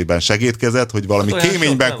elsüllyesztésében segédkezett, hogy valami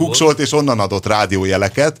kéményben kuksolt, és onnan adott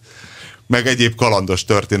rádiójeleket, meg egyéb kalandos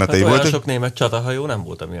történetei voltak. Olyan sok német csatahajó nem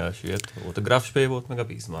volt, ami elsüllyedt. Volt a Graf Spee, volt meg a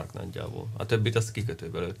Bismarck nagyjából. A többit azt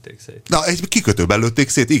kikötőbe lőtték szét. Na, egy kikötőben lőtték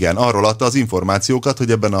szét, igen. Arról adta az információkat,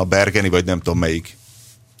 hogy ebben a Bergeni, vagy nem tudom melyik.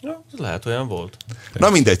 Ja, lehet olyan volt. Na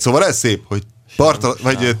mindegy, szóval ez szép, hogy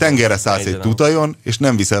vagy tengerre szállsz egy tutajon, és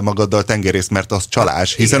nem viszel magaddal tengerész, mert az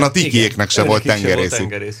csalás, hiszen a Tikiéknek se volt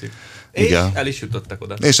tengerészük. És el is jutottak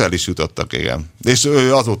oda. És el is jutottak, igen. És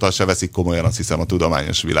azóta se veszik komolyan, azt hiszem, a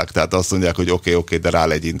tudományos világ. Tehát azt mondják, hogy oké, de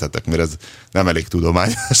rálegyintetek, mert ez nem elég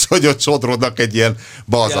tudományos, hogy ott sodrodnak egy ilyen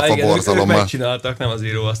balzafa borzalommal. Ők megcsináltak, nem az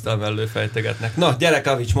íróasztal mellől fejtegetnek. Na, gyere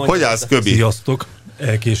Kavics, mondja. Hogy állsz, Köbi? Sziasztok,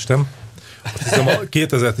 elkéstem. Azt hiszem, a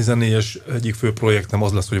 2014-es egyik fő projektem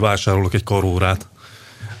az lesz, hogy vásárolok egy karórát.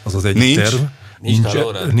 Az az egyik terv.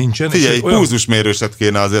 Nincsen. Figyelj, egy pulzusmérőset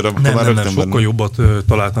kéne azért. Nem, sokkal jobbat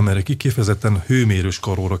találtam erre ki. Kifejezetten hőmérős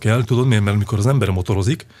karóra kell. Tudod miért? Mert mikor az ember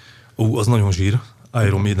motorozik, az nagyon zsír.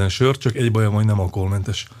 Iron Maiden sör, csak egy baja, hogy nem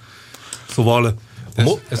alkoholmentes. Szóval...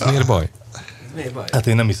 Ez miért baj? Miért baj? Hát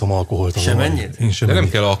én nem iszom alkoholt. Semennyit? Én sem. De nem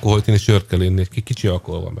kell alkoholt, én is sört kell inni. Kicsi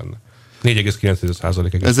alkohol van benne.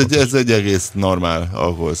 4,9%. Ez egy egész normál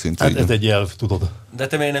alkoholszint. Hát ez egy elv, tudod. De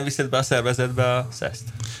te miért nem viszed be a szervezetbe a szeszt?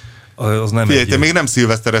 Az nem Figyelj, egy te még nem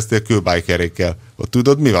szilvesztereztél kőbájkerékkel. Ott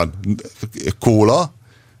tudod, mi van? Kóla,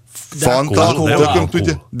 Fanta,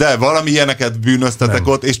 de valami ilyeneket bűnöztetek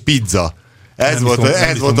ott, és pizza. Ez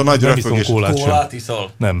volt a nagy röfögés. Kólát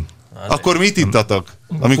iszol? Nem. Akkor mit ittatok?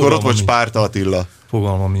 Amikor ott volt Spárta Attila.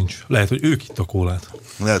 Fogalmam nincs. Lehet, hogy ők itt a kólát.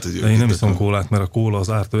 Lehet, hogy De én nem iszom kólát, mert a kóla az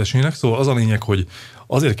árt a versenynek. Szóval az a lényeg, hogy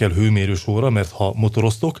azért kell hőmérős óra, mert ha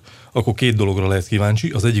motoroztok, akkor 2 dologra lehet kíváncsi.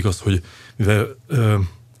 Az egyik az, hogy mivel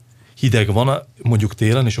hideg van mondjuk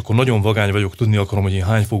télen, és akkor nagyon vagány vagyok, tudni akarom, hogy én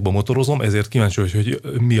hány fokban motorozom, ezért kíváncsi vagyok, hogy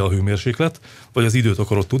mi a hőmérséklet, vagy az időt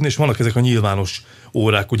akarod tudni, és vannak ezek a nyilvános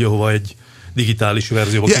órák, ugye, hova egy digitális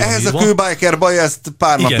verzióban ehhez a kőbiker baj, ezt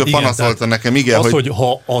pár napja panaszolta nekem, igen. Az, hogy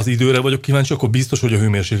ha az időre vagyok kíváncsi, akkor biztos, hogy a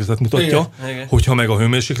hőmérsékletet mutatja. Igen. Hogyha meg a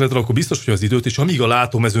hőmérsékletre, akkor biztos, hogy az időt, és amíg a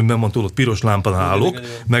látómezőmben van, tudod, piros lámpán állok,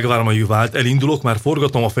 megvárom, hogy vált, elindulok, már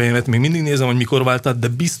forgatom a fejemet, még mindig nézem, hogy mikor vált át, de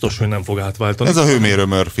biztos, hogy nem fog átváltani. Ez a hőmérő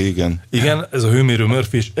Murphy, igen. Igen, ez a hőmérő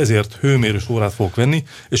Murphy, és ezért hőmérős órát fogok venni,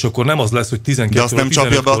 és akkor nem az lesz, hogy 12 De azt nem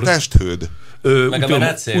csapja be a testhőd?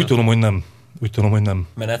 Úgy tudom, hogy nem. Úgy tudom, hogy nem.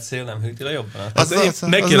 Menetszél nem hűti le jobban? Az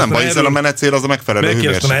nem baj, hiszen a menetszél az a megfelelő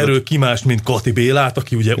hőmérséklet. Megkérdeztem erről ki más, mint Kati Bélát,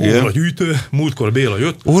 aki ugye óragyűjtő, múltkor Béla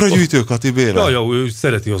jött. Óragyűjtő Kati Béla? Ja, ő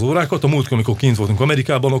szereti az órákat. A múltkor, amikor kint voltunk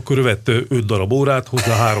Amerikában, akkor ő vett 5 darab órát,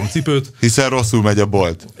 hozzá 3 cipőt. Hiszen rosszul megy a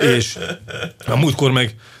bolt. És a múltkor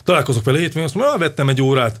meg találkozok vele hétvégén, azt mondja, vettem egy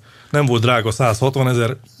órát, nem volt drága, 160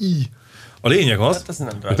 000. A lényeg az,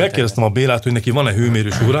 hogy megkérdeztem a Bélát, hogy neki van-e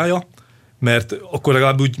hőmérős órája, mert akkor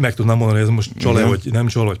legalább úgy meg tudnám mondani, hogy ez most csal-e, vagy nem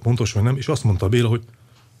csal, vagy pontos, vagy nem, és azt mondta a Béla, hogy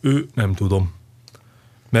ő nem tudom.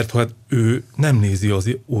 Mert hát ő nem nézi az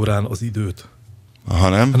órán az időt.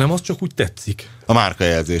 Hanem az csak úgy tetszik. A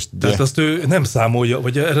márkajelzést. Tehát azt ő nem számolja,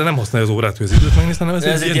 vagy erre nem használja az órát, hogy az időt megnézni, hanem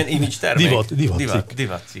ez egy ilyen image termék.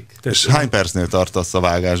 Divatcikk. És hány percnél tartasz a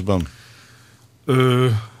vágásban?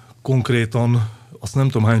 Konkrétan azt nem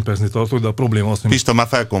tudom hány percnél tartok, de a probléma az, hogy... Pista már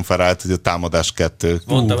felkonferált, hogy a támadás 2.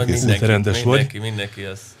 Mondtam, hogy mindenki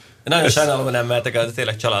az. Nagyon sajnálom, hogy nem mehetek el, de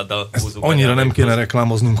tényleg családdal húzunk. Annyira nem kéne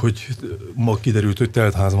reklámoznunk, hogy ma kiderült, hogy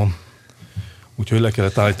teltház van. Úgyhogy le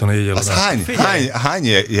kellett állítani egy eladást. Az hány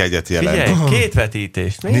jegyet jelent? Figyelj, 2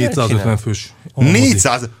 vetítést. 450 fős.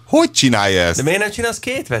 400? Hogy csinálja ezt? De miért nem csinálsz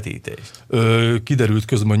 2 vetítést? Kiderült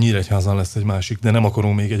közben, hogy Nyíregyházán lesz egy másik, de nem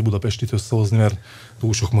akarom még egy Budapestit összehozni, mert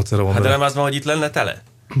túl sok macera van. Hát de nem az van, hogy itt lenne tele?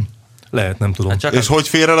 Lehet, nem tudom. Hát és hogy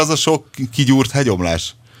fér el az a sok kigyúrt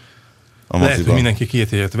hegyomlás? Lehet, hogy mindenki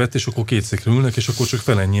 2 jegyet vett, és akkor 2 székre ülnek, és akkor csak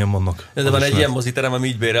felennyien vannak. De van egy ilyen moziterem, ami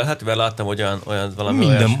így bérelhető, mert láttam, hogy olyan valami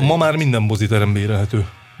olyasmi. Ma már minden moziterem bérelhető.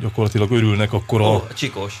 Gyakorlatilag örülnek akkor a...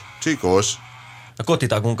 Csikós. A Koti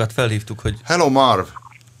tagunkat felhívtuk, hogy... Hello Marv!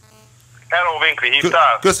 Hello Winkli,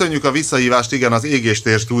 hívtál? Köszönjük a visszahívást, igen, az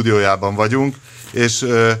Égéstér stúdiójában vagyunk, és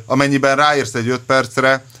amennyiben ráérsz egy 5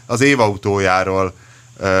 percre, az évautójáról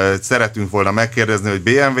szeretünk volna megkérdezni, hogy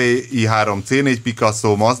BMW i3 C4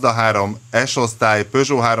 Picasso, Mazda 3 S-osztály,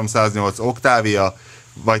 Peugeot 308 Octavia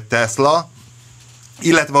vagy Tesla,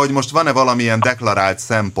 illetve hogy most van-e valamilyen deklarált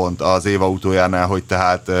szempont az évautójánál, hogy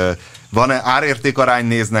tehát van-e árértékarány,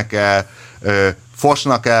 néznek-e,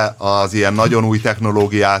 fosnak-e az ilyen nagyon új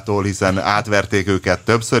technológiától, hiszen átverték őket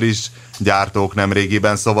többször is gyártók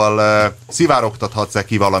nemrégiben, szóval szivárogtathatsz-e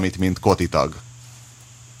ki valamit, mint kotitag?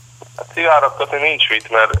 Szivárogtatni nincs mit,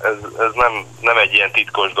 mert ez nem egy ilyen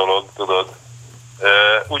titkos dolog, tudod.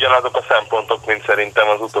 Ugyanazok a szempontok, mint szerintem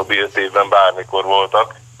az utóbbi 5 évben bármikor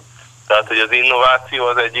voltak. Tehát, hogy az innováció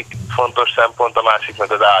az egyik fontos szempont, a másik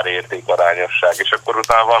meg az árérték arányosság. És akkor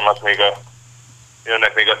utána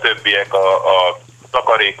jönnek még a többiek, a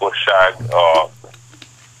takarékosság,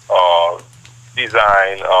 a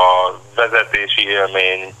design, a vezetési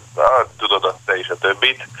élmény, tudod azt te is a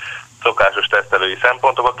többit. Szokásos tesztelői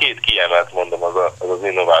szempontok. A 2 kiemelt, mondom, az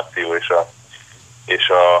innováció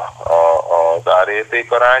és az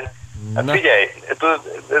árértékarány. Hát figyelj,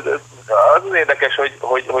 az érdekes,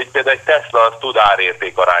 hogy például egy Tesla az tud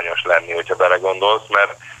árértékarányos lenni, hogyha belegondolsz,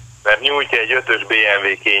 mert nyújtja egy 5-ös BMW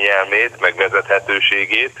kényelmét, meg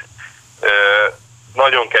vezethetőségét.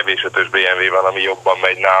 Nagyon kevés 5-ös BMW van, ami jobban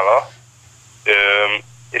megy nála,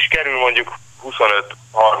 és kerül mondjuk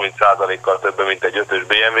 25-30%-kal többen, mint egy 5-ös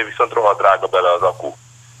BMW, viszont rohadt drága bele az akku.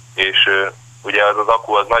 És ugye az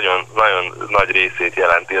akku az nagyon, nagyon nagy részét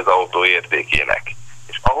jelenti az autó értékének.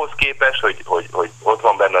 És ahhoz képest, hogy ott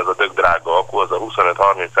van benne az a tök drága akku, az a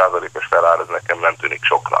 25-30%-os felár, az nekem nem tűnik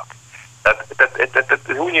soknak. Tehát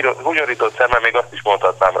hunyorított szemmel még azt is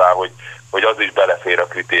mondhatnám rá, hogy az is belefér a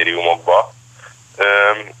kritériumokba.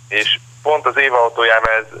 pont az évautóján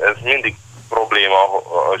ez mindig probléma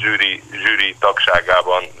a zsűri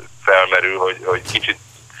tagságában felmerül, hogy kicsit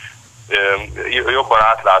jobban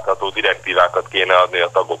átlátható direktívákat kéne adni a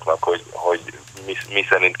tagoknak, hogy mi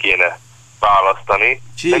szerint kéne választani,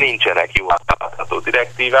 de nincsenek jó átlátható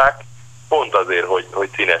direktívák, pont azért, hogy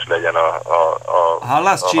színes legyen a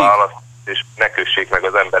választ, és ne kössék meg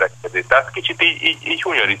az emberek közé. Tehát kicsit így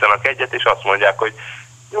hunyorítanak egyet, és azt mondják, hogy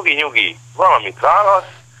nyugi, valamit válasz,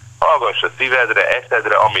 hallgass a szívedre,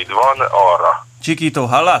 eszedre, amit van, arra. Csikító,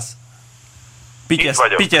 hallasz?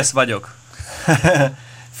 Pityesz vagyok.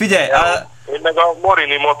 Figyelj! Én meg a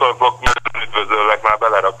Morini motorblock mellett üdvözöllek, már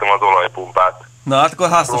beleraktam az olajpumpát. Na, hát akkor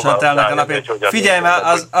hasznosan telnek a napért. Figyelj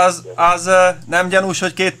már, az nem gyanús,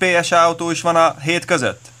 hogy 2 PSA autó is van a 7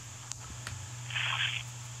 között?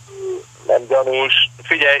 Nem gyanús.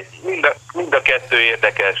 Figyelj, mind a kettő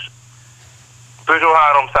érdekes. Peugeot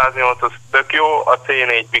 308 az tök jó, a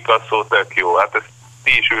C4 Picasso tök jó. Hát ezt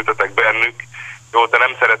ti is ültetek bennük. Jó, te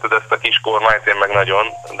nem szereted ezt a kis kormányt, én meg nagyon,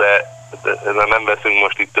 de nem veszünk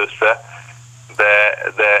most itt össze.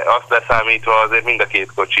 De azt leszámítva azért mind a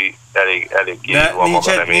két kocsi elég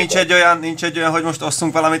kívül nincs egy olyan, hogy most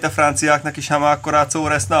osszunk valamit a franciáknak is, ha már akkor a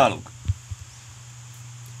Córesz náluk?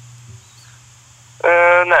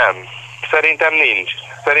 Nem.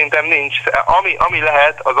 Szerintem nincs. Ami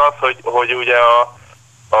lehet, az az, hogy ugye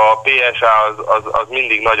a PSA az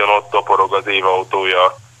mindig nagyon ott toporog az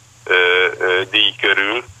évautója díj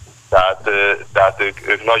körül, tehát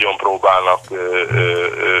ők nagyon próbálnak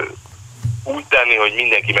úgy tenni, hogy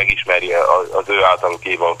mindenki megismerje az ő általuk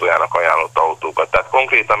évautójának ajánlott autókat. Tehát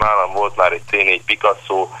konkrétan nálam volt már egy C4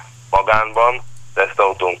 Picasso magánban,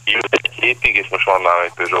 tesztautón kívül egy hétig, és most van nálam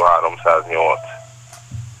egy Peugeot 308.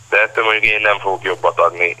 De ettől mondjuk én nem fogok jobbat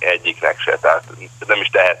adni egyiknek se, tehát nem is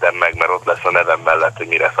tehetem meg, mert ott lesz a nevem mellett, hogy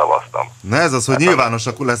mire szavaztam. Na ez az, hogy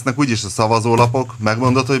nyilvánosak lesznek úgyis a szavazólapok.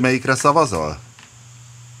 Megmondod, hogy melyikre szavazol?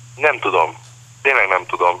 Nem tudom. Tényleg nem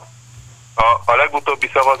tudom. A legutóbbi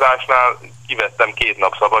szavazásnál kivettem 2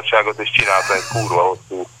 nap szabadságot, és csináltam egy kurva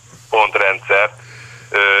hosszú pontrendszert.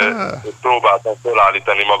 Próbáltam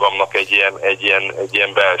felállítani magamnak egy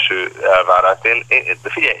ilyen belső elvárást.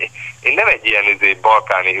 Figyelj, én nem egy ilyen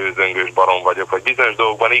balkáni hőzöngős barom vagyok, vagy bizonyos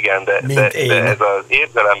dolgokban igen, de ez az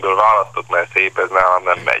érzelemből választott, mert szép, ez nálam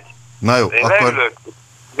nem megy. Na jó, én akkor... leülök,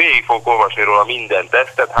 végig fogok olvasni róla minden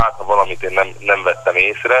tesztet, hát ha valamit én nem vettem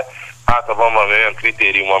észre, hát ha van valami olyan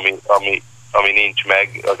kritérium, ami nincs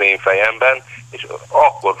meg az én fejemben, és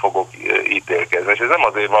akkor fogok ítélkezni. És ez nem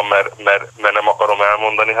azért van, mert nem akarom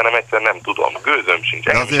elmondani, hanem egyszerűen nem tudom. Gőzöm sincs.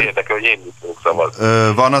 Engem is érdekel, hogy én mit fogok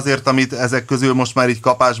szavazni. Van azért, amit ezek közül most már így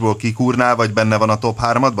kapásból kikúrnál, vagy benne van a top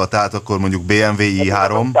 3-adba? Tehát akkor mondjuk BMW i3.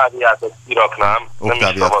 Az Octaviát kiraknám, nem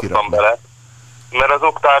is szavaztam bele, mert az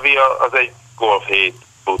Octavia az egy Golf 7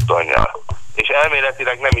 buttonnyal. És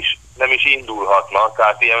elméletileg nem is indulhatna,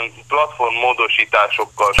 tehát ilyen platform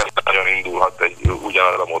módosításokkal sem nagyon indulhat egy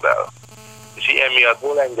ugyanaz a modell. És ilyen miatt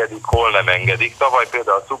hol engedik, hol nem engedik. Tavaly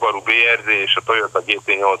például a Subaru BRZ és a Toyota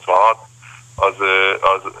GT86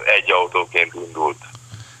 az egy autóként indult.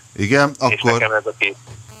 Igen, és akkor... nekem ez a két...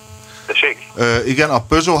 Tessék? Igen, a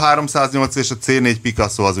Peugeot 308 és a C4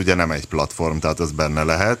 Picasso az ugye nem egy platform, tehát az benne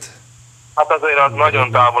lehet. Hát azért az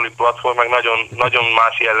nagyon távoli platform, meg nagyon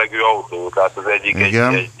más jellegű autó, tehát az egyik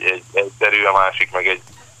egyszerű, a másik meg egy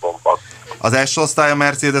kompakt. Az S-osztály a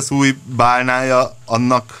Mercedes új bálnája,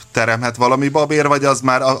 annak teremhet valami babér, vagy az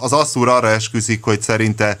már az asszúr arra esküszik, hogy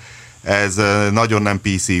szerinte ez nagyon nem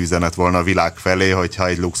PC üzenet volna a világ felé, hogyha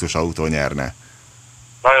egy luxus autó nyerne?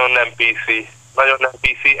 Nagyon nem PC.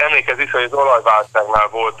 Emlékezz vissza, hogy az olajválságnál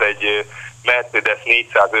volt egy Mercedes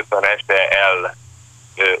 450 SL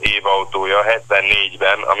évautója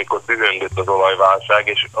 74-ben, amikor tüzöngött az olajválság,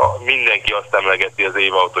 és mindenki azt emlegeti az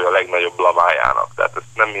évautója legnagyobb blamájának. Tehát ezt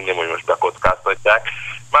nem minden, hogy most bekockáztatják.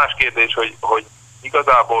 Más kérdés, hogy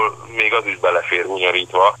igazából még az is belefér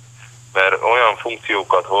hunyorítva, mert olyan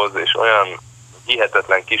funkciókat hoz, és olyan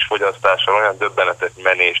hihetetlen kis fogyasztással, olyan döbbenetes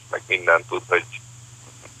menést, meg mindent tud, hogy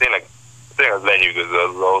tényleg az lenyűgöző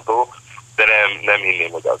az autó, de nem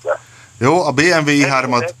hinném, hogy az lesz. Jó, a BMW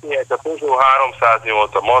i3-at... A Peugeot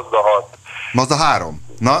 308, a Mazda 6. Mazda 3?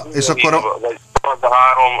 Na, és akkor... A Mazda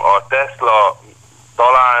 3, a Tesla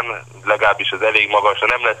talán, legalábbis az elég magasra,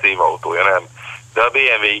 nem lesz évautója, nem. De a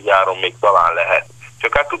BMW i3 még talán lehet.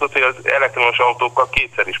 Csak hát tudod, hogy az elektromos autókkal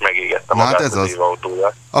kétszer is megégette magát ez az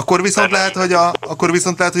évautója. Akkor viszont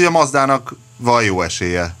lehet, hogy a Mazdának van jó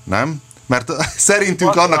esélye, nem? Mert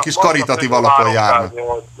szerintünk annak is karitatív alapon járnak.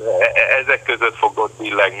 Ezek között fog ott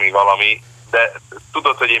billegni de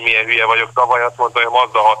tudod, hogy én milyen hülye vagyok, tavaly azt mondtam, hogy a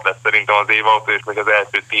Mazda 6 lesz szerintem az évautó, és még az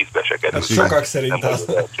első 10-be se került. Sokak szerint az.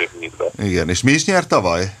 Igen, és mi is nyert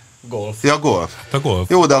tavaly? Golf. Ja, golf. A golf.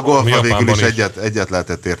 Jó, de a golfban végül is is egyet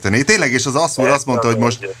lehetett érteni. Tényleg, és az Asszúr azt mondta, hogy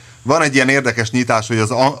most van egy ilyen érdekes nyitás, hogy,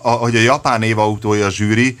 hogy a japán évautója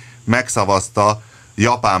zsűri megszavazta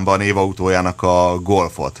Japánban évautójának a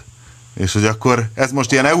golfot. És hogy akkor ez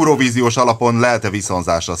most ilyen eurovíziós alapon lehet-e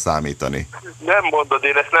viszonzásra számítani? Nem mondod,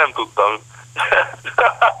 én ezt nem tudtam.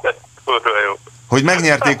 Jó. Hogy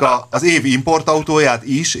megnyerték az év importautóját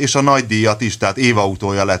is, és a nagy díjat is, tehát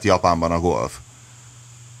évautója lett Japánban a golf.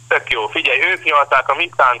 Tök jó, figyelj, ők nyalták a mi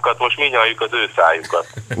szánkat, most mi nyaljuk az ő szájukat.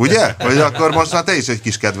 Ugye? Hogy akkor most már te is egy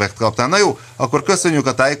kis kedvet kaptál. Na jó, akkor köszönjük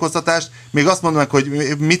a tájékoztatást. Még azt mondom meg, hogy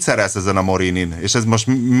mit szerelsz ezen a Morinin, és ez most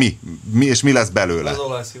mi lesz belőle? Az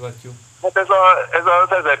olajszivattyú. Hát ez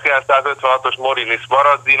az 1956-os Morini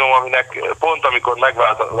Sbarazzino, aminek pont amikor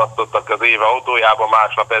megválasztottak az éve autójában,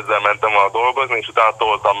 másnap ezzel mentem volna dolgozni, és utána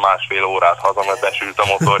toltam 1,5 órát haza, mert besült a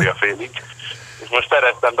motorja félig. És most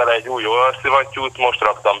szereztem bele egy új olajszivattyút, most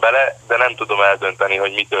raktam bele, de nem tudom eldönteni,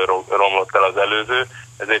 hogy mitől romlott el az előző,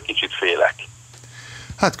 ezért kicsit félek.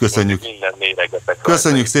 Hát köszönjük. Minden méregetek.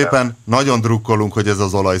 Köszönjük szépen, nagyon drukkolunk, hogy ez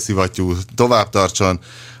az olajszivattyú tovább tartson.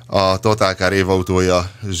 A Totálkár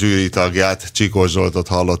évautója zsűri tagját, Csikós Zsoltot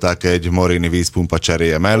hallották egy Morini vízpumpa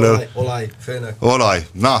cseréje mellől. Olaj, főnök. Olaj,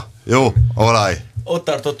 na, jó, olaj. Ott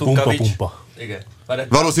tartottunk, Kavics. Pumpa. Igen.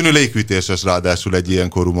 Valószínű légfűtéses ráadásul egy ilyen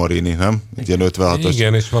korú Morini, nem? Egy ilyen 56-os.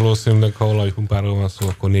 Igen, és valószínűleg, ha olajpumpáról van szó,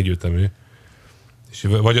 akkor 4 ütemű. És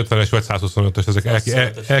vagy 50-es, vagy 125-ös, ezek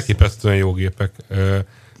elképesztően jó gépek.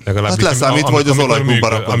 Hát leszámítva, hogy az olajpumpa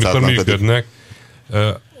amikor működnek.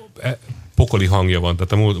 Pokoli hangja van,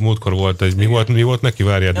 tehát a múltkor volt egy, mi volt neki,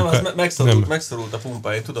 várjál? Nem, az megszorult a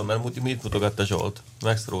pumpa, én tudom, mert mit mutogatta Zsolt.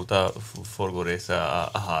 Megszorult a forgó része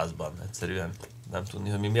a házban, egyszerűen. Nem tudni,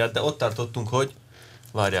 hogy mi miatt, de ott tartottunk, hogy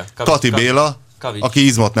várjál. Kati Béla, aki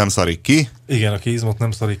izmot nem szarik ki. Igen, aki izmot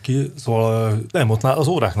nem szarik ki, szóval nem, ott az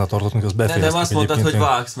óráknál tartottunk, az befejeztük. Nem, azt mondtad, hogy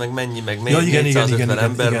vágsz, meg mennyi, meg még 450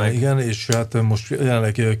 ember. Igen, és hát most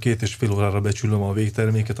jelenleg 2,5 órára becsülöm a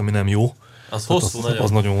végterméket, ami nem jó. Az hosszú, az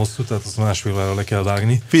nagyon hosszú, tehát azt 1,5 órára le kell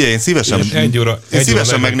vágni. Figyelj, én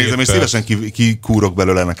szívesen megnézem, és szívesen kikúrok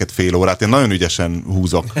belőle neked fél órát. Én nagyon ügyesen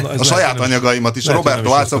húzok. A saját anyagaimat is.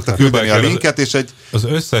 Roberto át szokta küldeni a linket, és az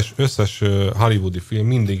összes hollywoodi film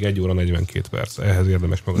mindig 1 óra 42 perc. Ehhez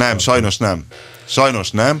érdemes magad. Nem, sajnos nem.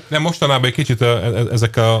 Sajnos nem. Nem, mostanában egy kicsit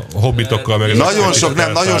ezekkel a hobbitokkal meg...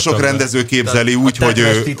 Nagyon sok rendező képzeli úgy,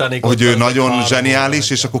 hogy ő nagyon zseniális,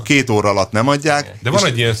 és akkor 2 óra alatt nem adják. De van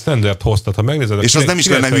egy ilyen standard host, tehát ha megnézed, és az nem is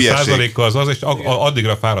lenne hülyeség. És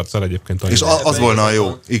addigra fáradsz el egyébként. És az volna a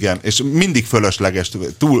jó. Igen, és mindig fölösleges,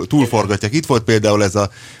 túlforgatják. Itt volt például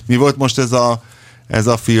mi volt most ez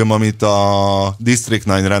a film, amit a District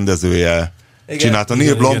 9 rendezője csinálta.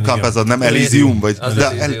 Neil Blomkamp, ez a nem Elysium, vagy...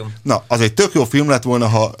 Na, az egy tök jó film lett volna,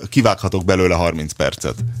 ha kivághatok belőle 30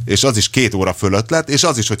 percet. És az is 2 óra fölött lett, és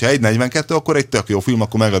az is, hogyha 1,42, akkor egy tök jó film,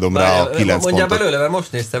 akkor megadom rá a 9 pontot. Mondjál belőle, mert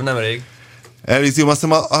most néztem nemrég. Elysium, azt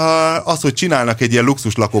hiszem, az, hogy csinálnak egy ilyen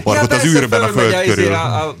luxus lakóparkot az űrben a föld körül.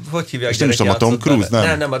 Hogy hívják? És nem is tudom, a Tom Cruise,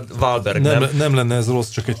 nem? Nem, a Wahlberg, nem lenne ez rossz,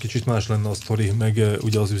 csak egy kicsit más lenne a sztori, meg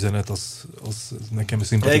ugye az üzenet, az nekem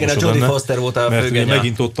szimpatikusabb lenne. Igen, a Jodie Foster volt a főgenya. Mert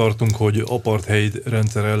megint ott tartunk, hogy apartheid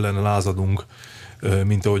rendszer ellen lázadunk,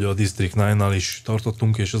 mint ahogy a District 9-nál is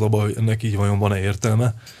tartottunk, és az abban ennek így vajon van-e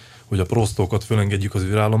értelme, hogy a prostókat fölengedjük az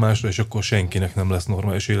űrállomásra, és akkor senkinek nem lesz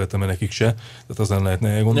normális élete, mert nekik se. Tehát azon lehetne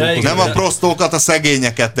elgondolkozni. Nem a prostókat, a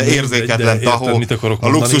szegényeket, te érzéketlen tahó. A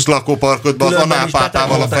luxus lakóparkodban a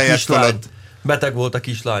nápátával a fejed fölött. Beteg volt a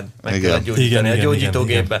kislány, meg kellett gyógyítani a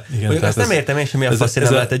gyógyítógépbe. Ezt nem értem én sem, miért faszén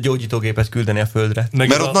nem lehet egy gyógyítógépet küldeni a földre.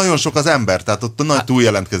 Mert ott nagyon sok az ember, tehát ott nagy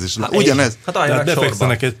túljelentkezés. Ugyanez. Tehát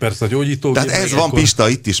befekszenek egy perc a gyógyítógépbe. Tehát ez van, Pista,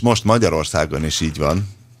 itt is most Magyarországon is így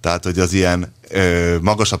van. Tehát, hogy az ilyen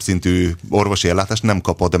magasabb szintű orvosi ellátást nem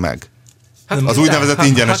kapod meg. Az úgynevezett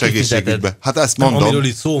ingyenes egészségügybe. Hát ezt mondom. Amiről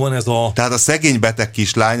itt szó van, ez a... Tehát a szegény beteg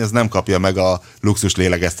kislány az nem kapja meg a luxus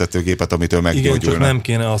lélegeztetőgépet, amitől meggyógyulna. Igen, csak nem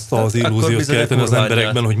kéne azt az illúziót kelteni az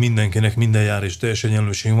emberekben, hogy mindenkinek minden jár és teljes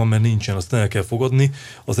egyenlőség van, mert nincsen, azt el kell fogadni.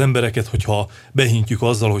 Az embereket, hogyha behintjük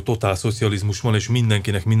azzal, hogy totál szocializmus van, és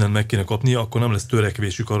mindenkinek mindent meg kéne kapnia, akkor nem lesz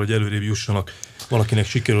törekvésük arra, hogy előrébb jussanak. Valakinek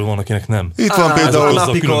sikerül, van, akinek nem. Itt van például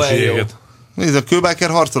a különbségeket. Nézd, a Kőbáker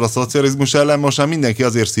harcol a szocializmus ellen, most már mindenki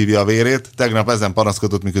azért szívja a vérét. Tegnap ezen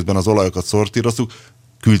panaszkodott, miközben az olajokat szortíroztuk.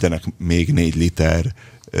 Küldenek még 4 liter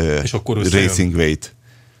és akkor racing weight.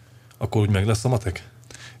 Akkor úgy meg lesz a matek?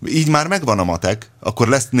 így már megvan a matek, akkor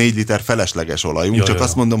lesz 4 liter felesleges olajunk, csak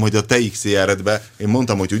azt mondom, hogy a te XCR-edbe, én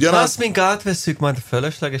mondtam, hogy ugyanaz. Azt mink átvesszük majd a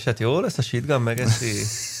feleslegeset, jó lesz a shotgun megeszi.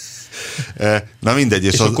 Na mindegy.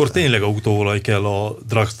 És akkor tényleg autóolaj kell a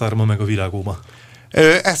Dragstárma meg a Világóba.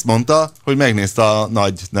 Ezt mondta, hogy megnézte a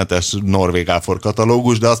nagy netes norvég áfor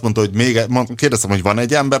katalógus, de azt mondta, hogy kérdeztem, hogy van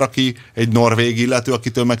egy ember, aki egy norvég illető,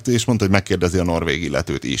 akitől és mondta, hogy megkérdezi a norvég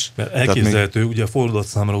illetőt is. Mert elképzelhető, ugye a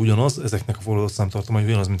fordulatszámra ugyanaz, ezeknek a fordulatszámtartomány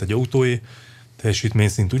ugyanaz, mint egy autóé,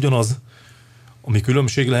 teljesítményszint ugyanaz, ami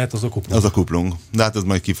különbség lehet, az a kuplung. Az a kuplung, de hát ez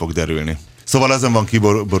majd ki fog derülni. Szóval ezen van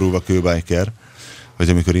kiborulva Kőbiker, hogy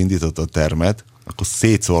amikor indított a termet, akkor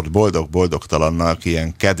szétszórt boldogtalannak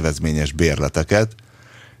ilyen kedvezményes bérleteket,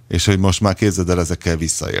 és hogy most már képzeld el, ezekkel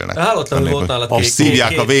visszaélnek. Hallottam, hogy volt nálad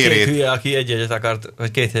szívják a vérét. Két hülye, aki egy jegyet akart,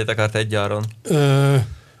 vagy 2 helyet akart egy áron.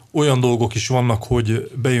 Olyan dolgok is vannak,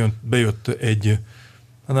 hogy bejött egy,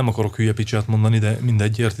 nem akarok hülye picsát mondani, de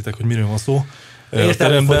mindegy, értitek, hogy miről van szó.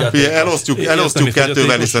 Elosztjuk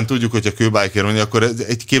kettővel, hiszen tudjuk, hogy a Kőbiker mondja, akkor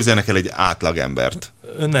képzeljenek el egy átlagembert.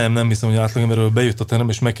 Nem hiszem, hogy átlagemberről bejött a terem,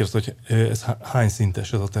 és megkérdezte, hogy ez hány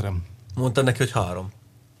szintes ez a terem. Mondtad neki, hogy 3.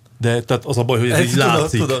 De tehát az a baj, hogy ez így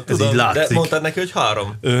látszik. Tudom, de mondtad neki, hogy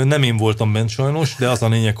 3? Nem én voltam bent sajnos, de az a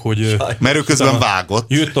lényeg, hogy... Mert ő közben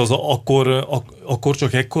vágott. Jött az, akkor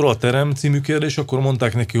csak ekkora a terem című kérdés, akkor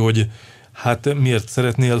mondták neki, hogy hát miért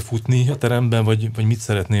szeretnél futni a teremben, vagy mit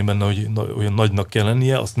szeretnél benne, hogy olyan nagynak kell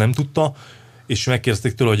lennie, azt nem tudta, és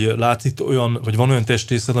megkérdezték tőle, hogy látsz itt olyan, vagy van olyan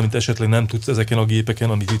testrészed, amit esetleg nem tudsz ezeken a gépeken,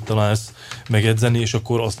 amit itt találsz megedzeni, és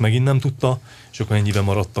akkor azt megint nem tudta, és akkor ennyiben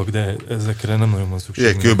maradtak, de ezekre nem nagyon van szükség.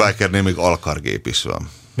 Ilyen Kőbikernél még alkargép is van.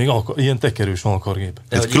 Még ilyen tekerős alkargép.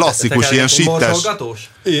 Ez klasszikus, ilyen sittes.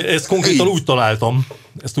 Ezt konkrétan úgy találtam,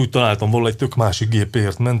 valahol egy tök másik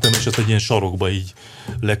gépért mentem, és ezt egy ilyen sarokba így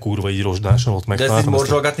lekúrva, így rozsdásan ott megtaláltam. De ezt így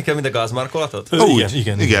morzsolgatni kell, mint a gázmárkolatot?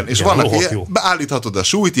 Igen. És vannak ilyen, beállíthatod a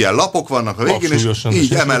súlyt, ilyen lapok vannak a végén, és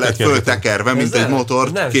így emellett föltekerve, mint egy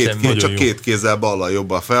motor, csak 2 kézzel ballal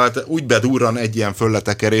jobban fel. Úgy bedurran egy ilyen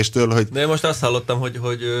fölletekeréstől, hogy... De most azt hallottam,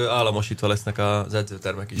 hogy államosítva lesznek az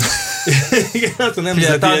edzőtermek is. Igen, hát a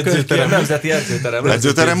nemzeti edzőterem.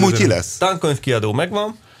 Edzőterem úgy ki lesz? Tankönyvkiadó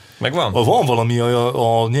megvan. Van valami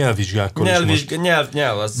a nyelvvizsgákkal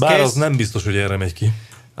nyelv az bár kész. Az nem biztos, hogy erre megy ki.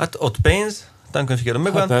 Hát ott pénz, tankönyvkiadó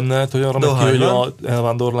megvan. Hát nem lehet, hogy arra megy ki, hogy a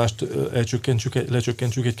elvándorlást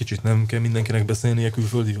lecsökkentsük egy kicsit, nem kell mindenkinek beszélnie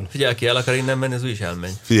külföldiül. Figyelj, ki el akar innen menni, az ő is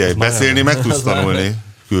elmegy. Figyelj, beszélni meg tudsz tanulni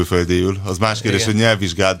külföldiül. Az más kérdés, hogy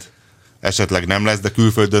nyelvvizsgád esetleg nem lesz, de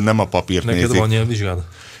külföldön nem a papírt nézik. Neked van nyelvvizsgád?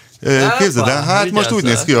 Képzeld el, hát most úgy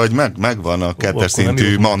néz ki, hogy megvan a 2-es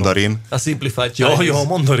szintű mandarin. A Simplified Chinese. Ja, a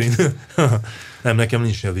mandarin. Nem, nekem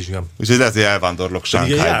nincs nyelvvizsgám. Úgyhogy lehet, hogy elvándorlok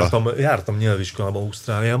Sánkhájba. Jártam nyelviskolába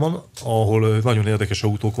Ausztráliában, ahol nagyon érdekes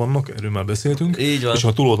autók vannak, erről már beszéltünk. Így van. És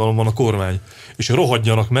a túloldalon van a kormány. És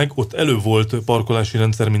rohadjanak meg, ott előbb volt parkolási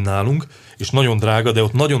rendszer, mint nálunk, és nagyon drága, de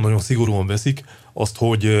ott nagyon-nagyon szigorúan veszik azt,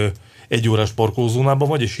 hogy 1 órás parkolózónában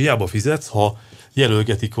vagy, és hiába fizetsz, ha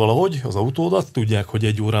jelölgetik valahogy az autódat, tudják, hogy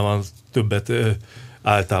 1 órával többet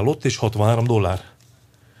álltál ott, és $63.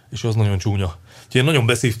 És az nagyon csúnya. Én nagyon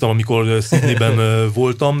beszívtam, amikor Sydneyben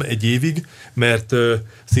voltam 1 évig, mert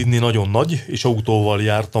Sydney nagyon nagy, és autóval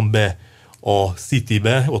jártam be a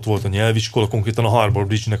Citybe, ott volt a nyelviskola, konkrétan a Harbour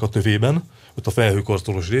Bridge-nek a tövében, ott a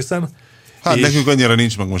felhőkarcolós részen. Hát nekünk annyira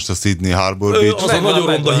nincs meg most a Sydney Harbour Bridge. Az a nagyon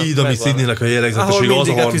ronda híd, ami Sydneynek a jellegzetessége, az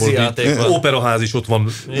a Harbour Bridge. Operaház is ott van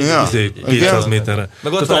 200 méterre.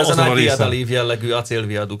 Meg ott van ez a Nagy jellegű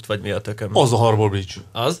acélviadukt, vagy mi a tököm. Az a Harbour Bridge.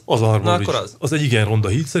 Az? Az a Harbour Bridge. Az egy igen ronda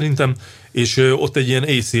híd szerintem, és ott egy ilyen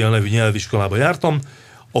ACL nevű nyelviskolába jártam,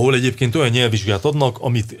 ahol egyébként olyan nyelvvizsgát adnak,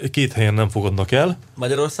 amit 2 helyen nem fogadnak el.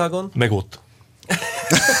 Magyarországon? Meg ott.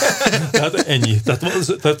 Tehát ennyi.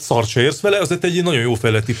 Tehát szart se érsz vele, az egy nagyon jó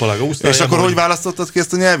fejlett iparág Ausztráliában. És akkor hogy választottad ki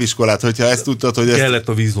ezt a nyelviskolát, hogyha ezt tudtad, hogy kellett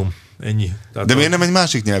a vízum. Ennyi. Tehát de miért nem egy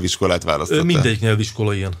másik nyelviskolát választottad? Mindegyik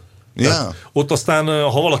nyelviskola ilyen. Ja. Ott aztán,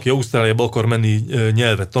 ha valaki Ausztráliába akar menni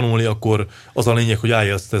nyelvet tanulni, akkor az a lényeg, hogy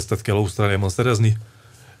IELTS tesztet kell Ausztráliában szerezni.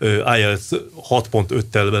 IELTS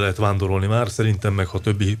 6.5-tel be lehet vándorolni már, szerintem meg ha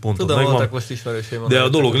többi pontot megvan. De a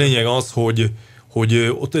dolog lényeg az,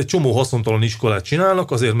 hogy ott egy csomó haszontalan iskolát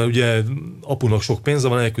csinálnak, azért, mert ugye apunak sok pénze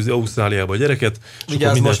van, elküldi Ausztráliába a gyereket.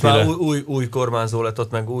 Ugye most már új kormányzó lett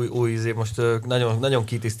ott, meg új most nagyon, nagyon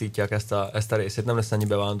kitisztítják ezt a részét, nem lesz annyi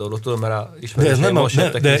bevándorló, tudom, mert a ismerőseim most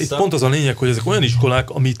jöttek de itt pont az a lényeg, hogy ezek olyan iskolák,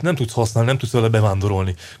 amit nem tudsz használni, nem tudsz vele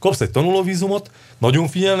bevándorolni. Kapsz egy tanulóvízumot, nagyon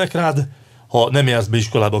figyelnek rád, ha nem jársz be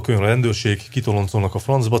iskolába, akkor jön a rendőrség, kitoloncolnak a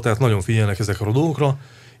francba, tehát nagyon figyelnek ezekre a dolgokra,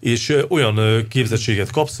 és olyan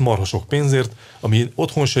képzettséget kapsz marha sok pénzért, ami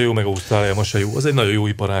otthon se jó, meg Ausztráliában se jó. Az egy nagyon jó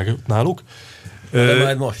iparág náluk. De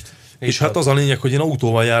majd most. És hát az a lényeg, hogy én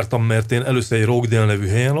autóval jártam, mert én először egy Rockdale nevű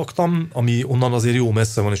helyen laktam, ami onnan azért jó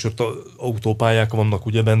messze van, és ott autópályák vannak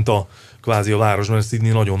ugye bent kvázi a városban, ez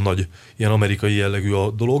Sydney nagyon nagy, ilyen amerikai jellegű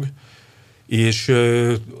a dolog, és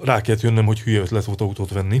rá kellett jönnöm, hogy hülye ötlet volt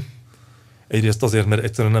autót venni. Egyrészt azért, mert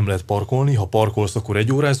egyszerűen nem lehet parkolni, ha parkolsz, akkor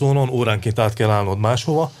 1 órás zónon, óránként át kell állnod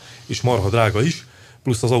máshova, és marha drága is,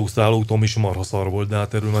 plusz az ausztrál autóm is marha szar volt, de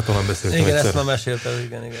hát erről már talán beszéltem igen, egyszer. ezt már meséltem,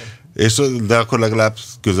 igen. De akkor legalább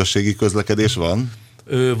közösségi közlekedés van?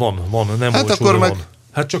 Van, nem hát olcsó, akkor van. meg...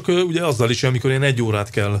 Hát csak ugye azzal is, amikor én 1 órát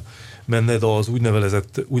kell menned az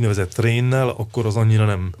úgynevezett trénnel, akkor az annyira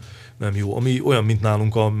nem jó. Ami olyan, mint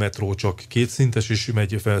nálunk a metró, csak 2 szintes, és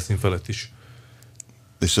megy felszín felett is.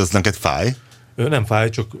 És az neked fáj? Nem fáj,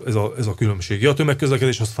 csak ez a különbség. Ja, a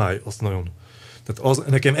tömegközlekedés az fáj, azt nagyon. Tehát az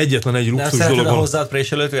nekem egyetlen egy luxus dolog van. Nem szereted a hozzád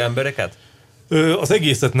préselődő embereket? Az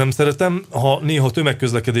egészet nem szeretem, ha néha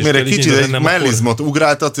tömegközlekedés kell. Miért egy kicsit egy mellizmot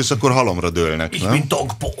ugráltatsz, és akkor halomra dőlnek, így nem? mint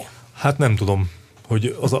Dogbo. Hát nem tudom,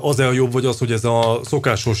 hogy az-e a jobb, vagy az, hogy ez a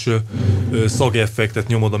szokásos szageffektet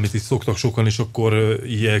nyomod, amit itt szoktak sokan, és akkor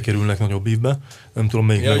így elkerülnek nagyobb ívbe. Nem tudom,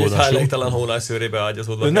 melyik megoldás. Ja, hajléktalan hónajszőrébe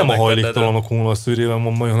ágyazódva. Nem a hajléktalanok hónajszőrében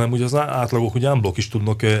van baj, hanem ugye az átlagok, hogy unblock is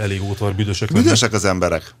tudnak elég ótvar büdösek lenni. Büdösek az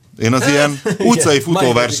emberek. Én az ilyen utcai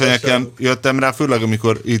futóversenyeken jöttem rá, főleg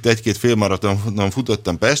amikor itt 1-2 félmaraton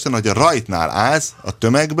futottam Pesten, hogy a rajtnál állsz a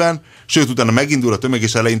tömegben, sőt utána megindul a tömeg,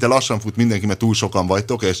 és eleinte lassan fut mindenki, mert túl sokan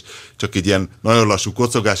vagytok, és csak egy ilyen nagyon lassú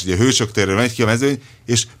kocogás, egy Hősök térről megy ki a mezőny,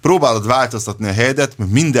 és próbálod változtatni a helyedet,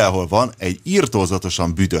 mert mindenhol van egy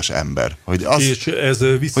irtózatosan büdös ember. Hogy az, és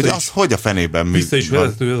ez hogy a fenében vissza is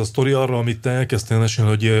vezető ez a sztori arra, amit te elkezdtél mesélni,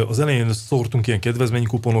 hogy az elején szórtunk ilyen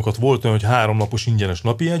kedvezménykuponokat, volt olyan, hogy 3 napos ingyenes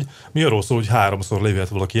napijegy, mi arról szól, hogy 3-szor lejöhet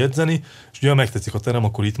valaki edzeni, és ugye ha megtetszik a terem,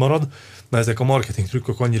 akkor itt marad. Na ezek a marketing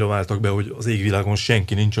trükkök annyira váltak be, hogy az égvilágon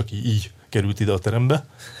senki nincs, aki így került ide a terembe,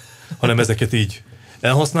 hanem ezeket így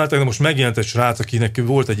elhasználták. De most megjelent egy srác, akinek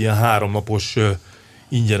volt egy ilyen 3 napos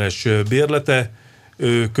ingyenes bérlete,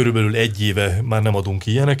 körülbelül 1 éve már nem adunk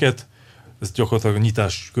ilyeneket, ez gyakorlatilag a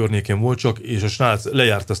nyitás környékén volt csak, és a srác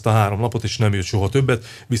lejárt ezt a 3 napot, és nem jött soha többet,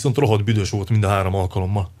 viszont rohadt büdös volt mind a 3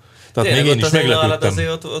 alkalommal. Tehát tényleg, még én is meglepődtem.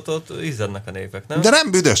 Azért ott izzadnak a népek, nem? De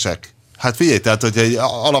nem büdösek. Hát figyelj, tehát, hogy egy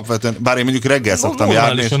alapvetően, bár én mondjuk reggel szoktam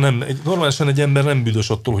járni. Normálisan egy ember nem büdös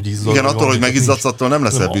attól, hogy izzad. Igen, attól, hogy megizzadsz, attól nem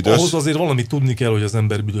leszel büdös. Ahhoz azért valamit tudni kell, hogy az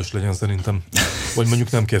ember büdös legyen szerintem. Vagy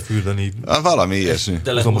mondjuk nem kell fürdeni. Valami ilyesmi.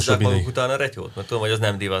 De lehúzzák maguk utána retyót, mert tudom, hogy az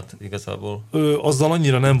nem divat igazából. Azzal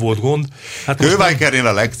annyira nem volt gond. Hát Kővájkernél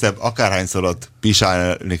a legszebb, akárhányszor ott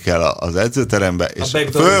pisálni kell az edzőterembe, és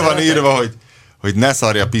föl van írva, hogy ne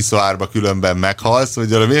szarj a piszoárba, különben meghalsz, vagy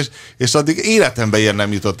valami, és addig életemben ilyen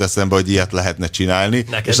nem jutott eszembe, hogy ilyet lehetne csinálni,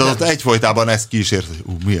 neked és az ott egyfolytában ezt kísért,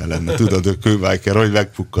 hogy milyen lenne, tudod, a Kővájker, hogy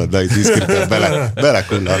megpukkad, de itt diszkreten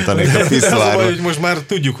belekullantanék a piszoárba. Hogy most már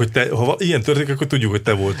tudjuk, hogy te, ha ilyen történik, akkor tudjuk, hogy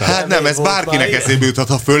te voltál. Hát nem, ez bárkinek eszébe juthat,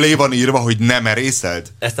 ha fölé van írva, hogy nem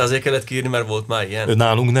merészeld. Ezt azért kellett kiírni, mert volt már ilyen?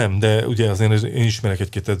 Nálunk nem, de ugye azért én ismerek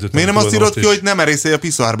egy-két edzőt. Miért nem azt írod ki, hogy nem merészelj a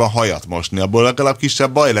piszoárban hajat mosni, abból legalább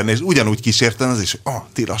kisebb baj lenne, és ugyanúgy kísérten az is,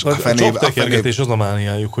 tilos, a fenébe. A csaptekergetés az a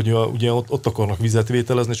mániájuk, hogy ugye ott akarnak vizet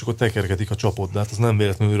vételezni, és akkor tekergetik a csapot. De hát az nem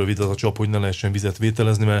véletlenül rövid az a csap, hogy ne lehessen vizet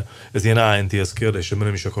vételezni, mert ez ilyen ANTS kérdés, mert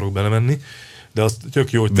nem is akarok belemenni. De az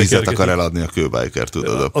tök jó, hogy vizet akar eladni a Kővájker,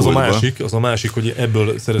 tudod, a az a másik, hogy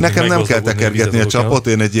ebből szeretnék. Nekem nem kell tekergetni a csapot,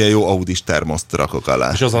 én egy ilyen jó Audis termoszt rakok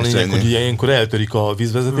alá. És az a lényeg, hogy ilyenkor eltörik a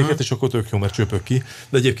vízvezetéket, és akkor tök jó, mert csöpök ki.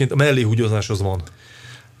 De egyébként a melléhúgyozás az van.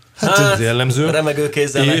 Hát ez jellemző. Remegő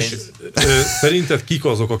kézzel és szerinted kik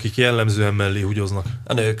azok, akik jellemzően mellé húgyoznak?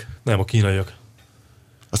 A nők. Nem, a kínaiak.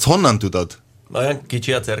 Azt honnan tudod? Olyan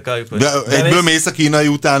kicsi a cerkájuk. De egyből mész a kínai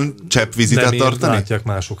után cseppvizitet tartani? Nem látják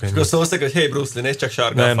mások ennyi. És szólsz neki, hogy hey Bruce Lee, nézd csak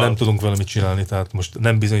sárga nem tudunk vele mit csinálni, tehát most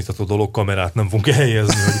nem bizonyítható dolog, kamerát nem fogunk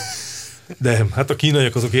elhelyezni. De hát a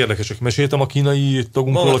kínaiak azok érdekesek. Meséltem a kínai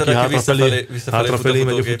tagunkról, aki hátrafelé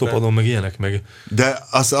megy a futópadon, meg ilyenek meg. De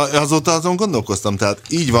azóta azon gondolkoztam, tehát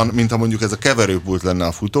így van, mintha mondjuk ez a keverőpult lenne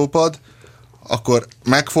a futópad, akkor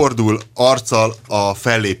megfordul arccal a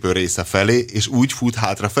fellépő része felé, és úgy fut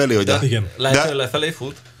hátrafelé, hogy... Igen. Lehet, hogy lefelé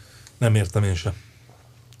fut? Nem értem én sem.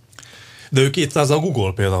 De ő 200-al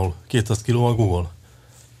Google például. 200 kilóval Google.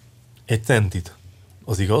 1 centit.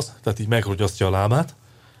 Az igaz? Tehát így megrogyasztja a lábát,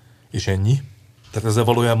 és ennyi. Tehát ezzel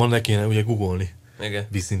valójában ne kéne ugye googolni. Igen.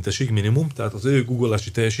 Vízszintesig minimum. Tehát az ő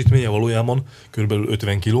googolási teljesítménye valójában kb.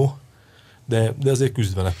 50 kiló, de azért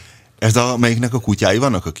küzd vele. Ez melyiknek a kutyái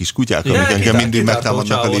vannak, a kis kutyák, amik engem mindig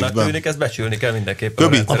megtámadnak a liftben? Ezt becsülni kell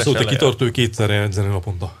mindenképpen. Abszolút egy kitartó, 2-szer edzeni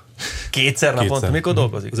naponta. Kétszer naponta? Mikor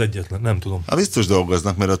dolgozik? Az egyetlen, nem tudom. Biztos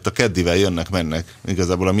dolgoznak, mert ott a keddivel jönnek-mennek.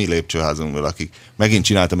 Igazából a mi lépcsőházunkból, akik megint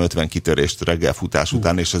csináltam 50 kitörést reggel futás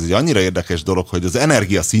után, és ez egy annyira érdekes dolog, hogy az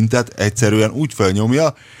energiaszintet egyszerűen úgy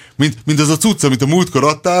felnyomja, mint az a cucc, amit a múltkor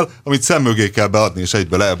adtál, amit szemmögé kell beadni, és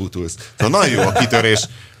egyből elbutulsz. Szóval nagyon jó a kitörés,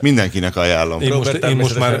 mindenkinek ajánlom. Én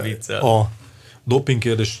most már a doping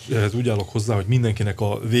kérdéshez úgy állok hozzá, hogy mindenkinek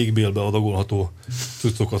a végbélbe adagolható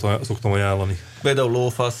cuccokat szoktam ajánlani. Például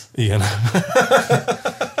lófasz. Igen.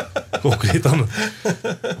 Konkrétan.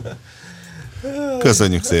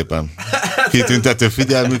 Köszönjük szépen. Kitüntető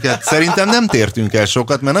figyelmüket. Szerintem nem tértünk el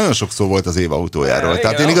sokat, mert nagyon sok szó volt az év autójáról.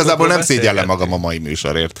 Tehát én igazából nem szégyellem magam a mai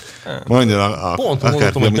műsorért. Pont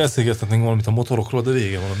mondtam, hogy beszélgethetnénk valamit a motorokról, de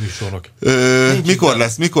vége van a műsornak.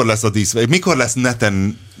 Mikor lesz a díszvegy? Mikor lesz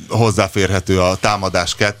neten hozzáférhető a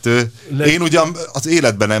Támadás 2? Én ugyan az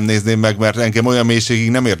életben nem nézném meg, mert engem olyan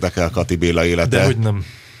mélységig nem érdekel Kati Béla élete. De hogy nem.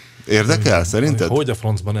 Érdekel, szerinted? Hogy a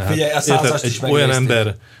francban ne? Figyelj, a 100-ast is egy olyan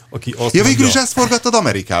ember, aki azt ja, végül is ezt forgattad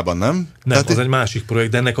Amerikában, nem? Nem, tehát az egy másik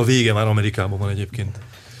projekt, de ennek a vége már Amerikában van egyébként.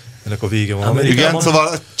 Ennek a vége van Amerikában. Igen,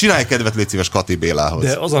 szóval csinálj kedvet, légy szíves Kati Bélához.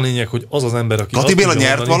 De az a lényeg, hogy az az ember, aki... Kati Béla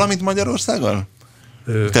nyert valamit Magyarországon?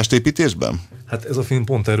 Testépítésben? Hát ez a film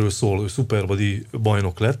pont erről szól, hogy Superbody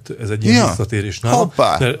bajnok lett, ez egy ilyen visszatérés nála.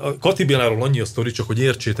 A Kati Béláról annyi a sztori, csak hogy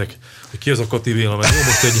értsétek, hogy ki az a Kati Béla, mert jó,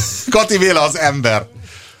 most egy... Kati Béla az ember!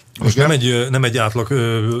 Most nem egy átlag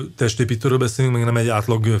testépítőről beszélünk, meg nem egy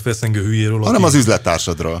átlag feszengő hülyéről. Hanem az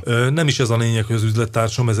üzlettársadról. Nem is ez a lényeg, hogy az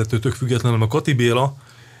üzlettársam vezető tök független, hanem a Kati Béla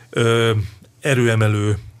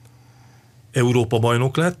erőemelő Európa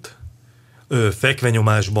bajnok lett,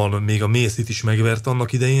 fekvenyomásban még a Mészit is megvert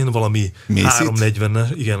annak idején, valami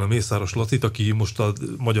 340-es, igen, a Mészáros Lacit, aki most a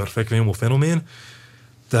magyar fekvenyomó fenomén.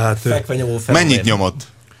 Tehát mennyit nyomott?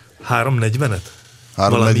 340-et?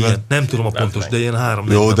 Valamilyen, nem tudom a pontos, de ilyen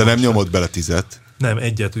 3-4. Jó, de nem nyomott bele 10-et. Nem,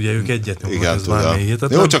 egyet, ugye ők egyet nyomott. Igen,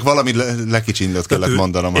 tudom. Jó, csak valami lekicsinylőt kellett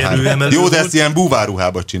mondanom. Jó, de ezt ilyen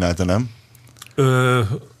búváruhába csinálta, nem?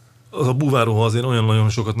 Az a búváruha azért olyan nagyon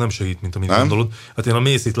sokat nem segít, mint amit gondolod. Hát én a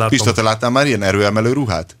Mészit láttam. Pista, te láttál már ilyen erőemelő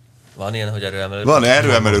ruhát? Van ilyen, hogy erőemelő. Van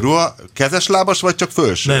erőemelő ruha, kezeslábas vagy csak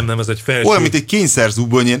felső? Nem, ez egy felső. Olyan, mint egy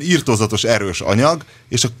kényszerzúból, ilyen irtózatos erős anyag,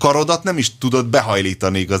 és a karodat nem is tudod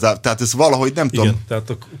behajlítani igazából. Tehát ez valahogy nem tudom. Igen, tehát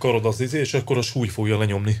a karod az és akkor a súly fogja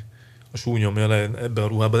lenyomni. A súly nyomja le ebbe a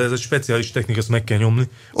ruhába, de ez egy speciális technika, ezt meg kell nyomni.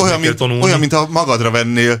 Olyan, mint ha magadra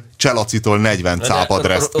vennél Cselacitól 40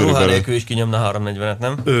 cápadreszt körülbelül. Ruhá nélkül is kinyomna 340-et,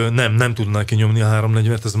 nem? Nem tudná kinyomni a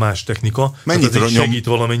 340-et, ez más technika. Mennyit segít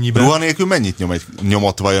valamennyiben. Ruha nélkül mennyit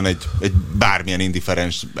nyomott vajon egy bármilyen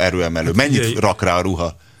indiferens erőemelő? Mennyit rak rá a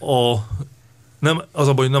ruha? Nem, az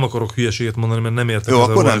a baj, hogy nem akarok hülyeséget mondani, mert nem értek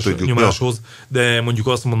a nyomáshoz, de mondjuk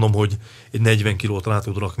azt mondom, hogy egy 40 kilót rá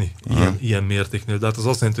tud rakni ilyen mértéknél. De hát az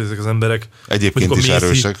azt jelenti, hogy ezek az emberek... Egyébként is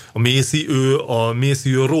erősek. A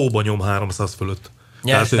Mészi róba nyom 300 fölött.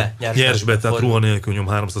 Nyersbe, tehát ruha nélkül nyom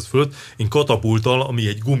 300 fölött. Én katapulttal, ami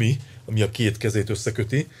egy gumi, ami a két kezét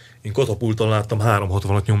összeköti, én katapulttal láttam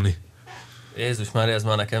 360-at nyomni. Jézus Mária, ez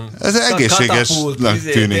már nekem... Ez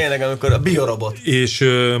egészségesnek tűnik. Tényleg, amikor a biorobot. És...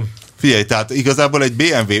 Figyelj, tehát igazából egy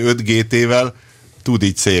BMW 5 GT-vel tud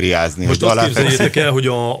így szériázni. Most azt képzeljétek el, hogy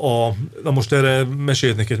na most erre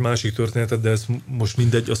mesélhetnék egy másik történetet, de ez most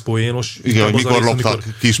mindegy, az poénos. Igen, hogy mikor loptak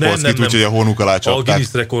Kispolszkit, úgyhogy a hónuk alá csapták. A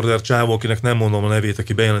Guinness rekorder csávó, akinek nem mondom a nevét,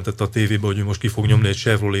 aki bejelentette a tévébe, hogy most ki fog nyomni egy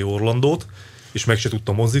Chevrolet Orlandót, és meg se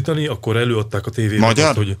tudta mozdítani, akkor előadták a tévébe,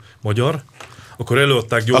 magyar? Hogy magyar. Akkor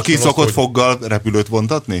előadták gyorsan. Aki szokott foggal repülőt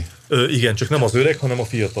vontatni? Igen, csak nem az öreg, hanem a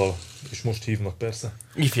fiatal. És most hívnak persze.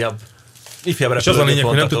 Ifjabb és az a lényeg,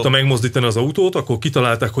 hogy nem tudta megmozdítani az autót, akkor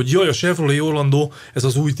kitalálták, hogy jaj, a Chevrolet Orlando, ez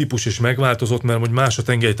az új típus is megváltozott, mert hogy más a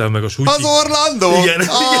tengelytáv meg a súly. Az Orlando? Igen.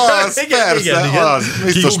 Az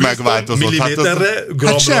biztos megváltozott.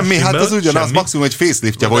 Hát semmi, hát az ugyanaz, maximum egy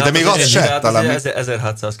faceliftja volt, de még az se talán.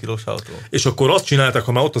 1600 kilós autó. És akkor azt csinálták,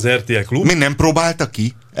 ha már ott az RTL klub. Mi nem próbálta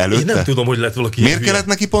ki előtte? Én nem tudom, hogy lett valaki. Miért kellett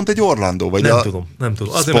neki pont egy Orlando? Vagy nem tudom.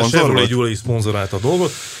 Azért, mert Chevrolet Gyulai szponzorálta a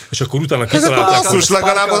dolgot, és akkor utána kitalálták. Basszus,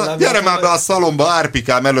 legalább gyere már be a szalomba,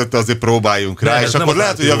 Árpikám előtte azért próbáljunk rá, és akkor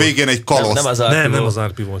lehet, hogy a végén egy kalosz. Nem az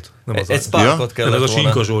Árpi volt. Egy Sparkot kellett volna. Ez a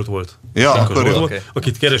Sinka Zsolt volt. Ja, akkor jó.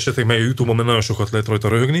 Akit keressetek meg a YouTube-on, mert nagyon sokat lehet rajta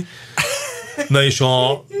röhögni. Na és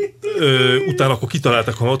utána akkor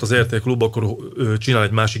kitalálták, ha ott az RTL Klub, akkor csinál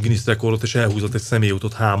egy másik Guinness rekordot, és elhúzott egy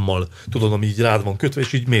személyautót hámmal. Tudod, ami így rád van kötve,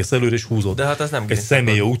 és így mész előre, és húzod. De hát ez nem egy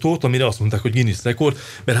személyautót, amire azt mondták, hogy Guinness rekord,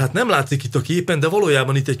 mert hát nem látszik itt a képen, de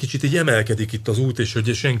valójában itt egy kicsit így emelkedik itt az út, és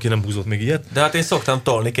hogy senki nem húzott még ilyet. De hát én szoktam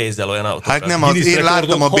tolni kézzel olyan autókat. Hát nem, én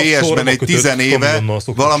láttam a BS-ben egy 10 éve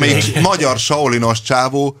valamelyik magyar saolinos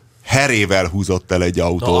csávó herével húzott el egy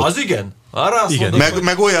autót. Na, az igen? Arra azt Igen. mondod, hogy...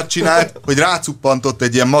 Meg olyat csinált, hogy rácuppantott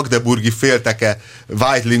egy ilyen magdeburgi félteke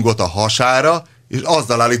Weitlingot a hasára, és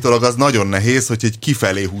azzal állítólag az nagyon nehéz, hogy egy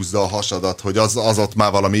kifelé húzza a hasadat, hogy az ott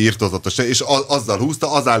már valami irtózatos, és azzal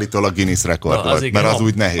húzta, az állítólag Guinness rekord volt, igen. mert az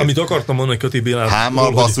úgy nehéz. Amit akartam mondani Kati Béláról,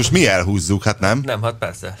 Hámmal basszus, mi elhúzzuk, hát nem? Nem, hát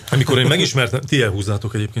persze. amikor én megismertem, ti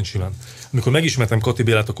elhúzzátok egyébként simán. Amikor megismertem Kati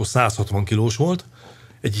Bélát, akkor 160 kilós volt,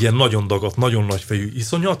 egy ilyen nagyon dagadt, nagyon nagy fejű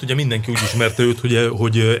iszonyat, ugye mindenki úgy ismerte őt,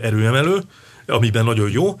 hogy erőemelő, amiben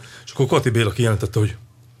nagyon jó, és akkor Kati Béla kijelentette, hogy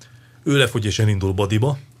ő lefogy és elindul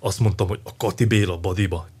badiba. Azt mondtam, hogy a Kati Béla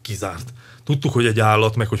badiba kizárt. Tudtuk, hogy egy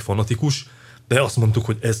állat, meg hogy fanatikus, de azt mondtuk,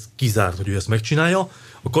 hogy ez kizárt, hogy ő ezt megcsinálja.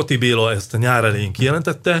 A Kati Béla ezt a nyár elején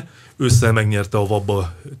kijelentette, ősszel megnyerte a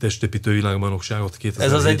Vabba testépítő világbajnokságot 2007-ben.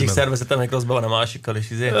 Ez az egyik szervezet, amelyik rosszban van a másikkal is,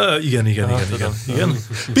 izé? Igen.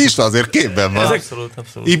 Pista azért képben van.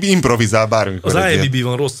 Abszolút. Improvizál bármikor. Az IMDb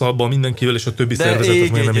van rosszabbban mindenkivel, és a többi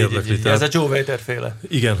szervezetet még nem érdekli. Ez a Joe Waiter féle.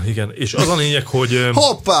 Igen. És az a lényeg, hogy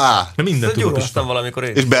Hoppá! mindent tudok is. Valamikor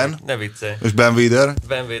én. És Ben? Ne viccelj. És Ben Weider?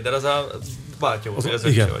 Ben Weider, az a bátyó.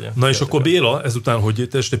 Igen. Na és akkor Béla ezután, hogy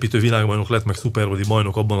testépítő világbajnok lett, meg szuperbadi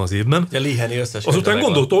bajnok abban az évben, Ja, Liheni összes. azután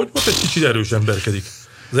gondolta, hogy ott egy kicsit erős emberkedik.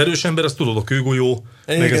 Az erős ember, az tudod, a kőgolyó,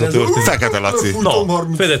 meg ez a történet. Fekete Laci. Na,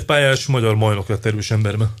 fedett pályás magyar bajnok lett erős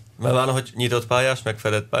emberben. Mert van, hogy nyitott pályás, meg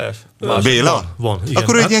fedett pályás? Béla? Van, igen.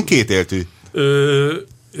 Akkor ő egy ilyen kétéltű.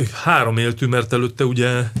 3 éltű, mert előtte ugye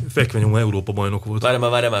fekvenyomó Európa bajnok volt.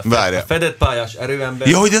 Várjál. Fedett pályás, erőember.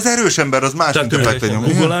 Ja, hogy az erős ember, az más, mint a fekvenyom.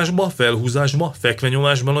 Ugolásba, felhúzásba,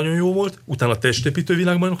 fekvenyomásban nagyon jó volt, utána testépítő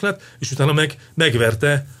világbajnok lett, és utána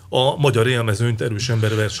megverte a magyar élmezőnyt erős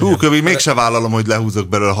ember versenyen. Kövi, mégse vállalom, hogy lehúzok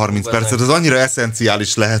belőle 30 percet, az annyira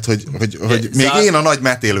eszenciális lehet, hogy még én a nagy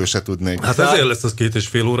metélő se tudnék. Hát ezért lesz az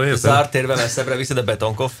 2,5 óra, érted? Zárt térve messzebbre viszed a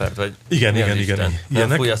betonkoffert? Vagy Igen. Nem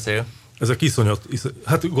fúj a szél. Ezek iszonyat,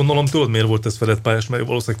 hát gondolom tudod miért volt ez fedett pályás, mert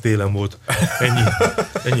valószínűleg télen volt.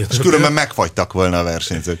 Ennyi. És különben megfagytak volna a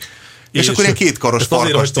versenyzők. És akkor ilyen kétkaros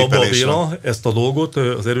farkas cipelés van. Ezt a dolgot,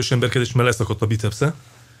 az erős emberkedés, mert leszakadt a bicepsze.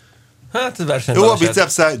 Hát verseny. Jó, a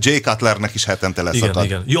bicepsze, Jay Cutlernek is hetente leszakad.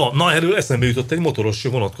 Igen. Ja, na erről eszembe jutott egy motoros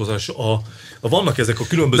vonatkozás. Vannak ezek a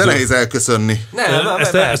különböző... De nehéz elköszönni.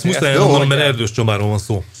 Ezt muszáj elmondanom, mert Erdős Csabáról van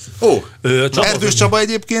szó. Erdős Csaba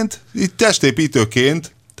egyébként, itt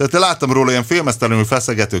testépítőként, tehát láttam róla ilyen filmesztelenül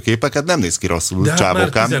feszegető képeket, nem néz ki rosszul, de csábokám.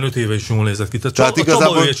 Hát már 15 éve is jól nézett ki. Tehát igazából...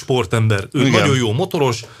 Csaba ő egy sportember. Ő nagyon jó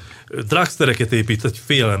motoros, dragstereket épít, egy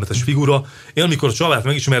félelmetes figura. Én amikor a Csabát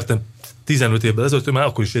megismertem 15 évvel ezelőtt, ő már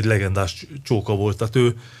akkor is egy legendás csóka volt. Tehát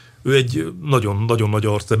ő egy nagyon-nagyon nagy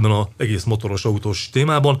arc ebben az egész motoros autós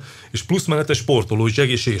témában, és plusz menetes sportoló is,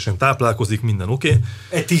 egészségesen táplálkozik, minden oké.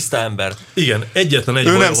 Egy tiszta ember. Igen, egyetlen egy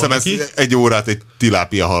ő baja nem szemez egy órát egy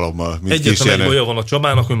tilápia halommal, mint egyetlen egy baja van a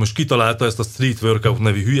Csabának, hogy most kitalálta ezt a street workout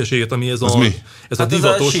nevű hülyeséget, ami ez a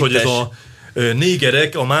divatos, hogy ez a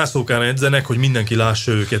négerek a mászókán edzenek, hogy mindenki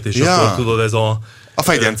lássa őket, és akkor tudod, ez a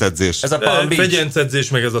fegyencedzés. Ez a Palm Beach. Fegyencedzés,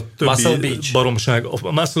 meg ez a többi baromság.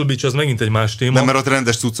 A Muscle Beach az megint egy más téma. Nem, mert ott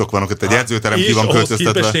rendes cuccok vannak, ott egy edzőterem ki van költöztetve.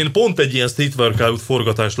 És képest én pont egy ilyen street workout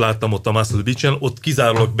forgatást láttam ott a Muscle Beach-en, ott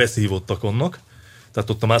kizárólag beszívottak annak. Tehát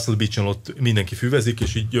ott a Muscle Beach-en ott mindenki füvezik,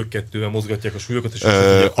 és így gyökkettővel mozgatják a súlyokat. És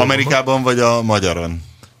Amerikában vagy a magyaron?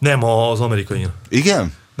 Nem, az amerikai.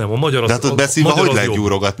 Igen? Nem, a magyar az... De hát ott beszívva hogy lehet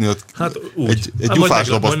gyúrogatni? Ott hát úgy. Egy gyufás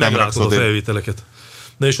dobozt nem raksz a felvételeket.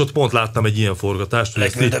 Na és ott pont láttam egy ilyen forgatást, hogy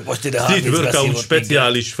street workout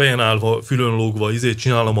speciális, fejen állva, fülön lógva,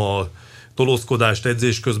 csinálom a tolózkodást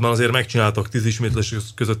edzés közben, azért megcsináltak 10 ismétlés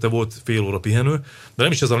közötte volt fél óra pihenő, de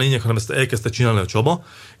nem is ez a lényeg, hanem ezt elkezdte csinálni a Csaba,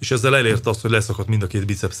 és ezzel elérte azt, hogy leszakadt mind a két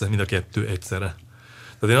bicepsze, mind a kettő egyszerre.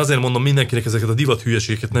 Tehát én azért mondom mindenkinek, ezeket a divat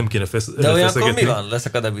hülyeséget nem kéne feszegetni. De olyankor mi van?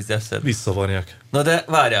 Leszakad a bicepszed? Visszavarják. Na de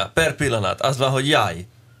várjál, per pillanat, az van, hogy jaj.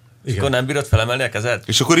 És akkor nem bírod felemelni a kezed?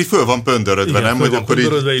 És akkor így föl van pöndörödve, igen, nem? Föl hogy van akkor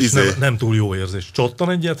pöndörödve, és nem túl jó érzés.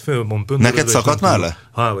 Csattan egyet, föl van pöndörödve. Neked szakadt már le?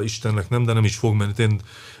 Hála Istennek nem, de nem is fog menni.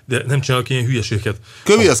 De nem csinálok ilyen hülyeséget.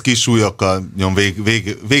 Kövi az kis súlyokkal nyom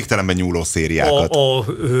végtelenben nyúló szériákat.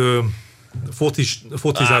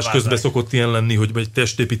 Focizás közben szokott ilyen lenni, hogy egy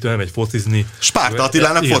testépítő elmegy focizni. Spárta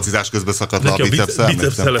Attilának focizás közben szakadt le a bicepsze.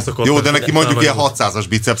 Jó, de neki mondjuk ilyen 600-as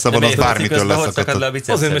bicepsze van, az bármitől leszakadt.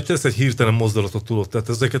 Azért, mert tesz egy hirtelen mozdulatot tudod. Tehát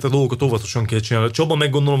ezeket a dolgokat óvatosan kell csinálni. Csaba meg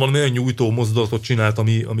gondolom valami olyan nyújtó mozdulatot csinált,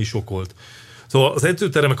 ami sokkolt. Szóval az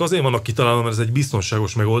edzőteremek azért vannak kitalálva, mert ez egy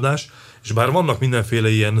biztonságos megoldás, és bár vannak mindenféle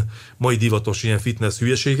ilyen mai divatos ilyen fitness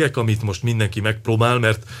hülyeségek, amit most mindenki megpróbál,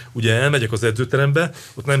 mert ugye elmegyek az edzőterembe,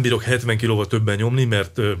 ott nem bírok 70 kilóval többen nyomni,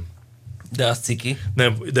 mert De az ciki.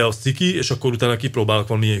 Nem, de az ciki, és akkor utána kipróbálok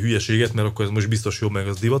valamilyen hülyeséget, mert akkor ez most biztos jobb, meg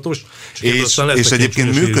az divatos. És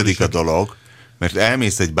egyébként működik a dolog, mert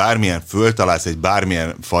elmész egy bármilyen, föltalálsz egy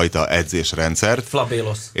bármilyen fajta edzésrendszert,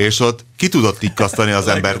 Flabélos. és ott ki tudod tikkasztani az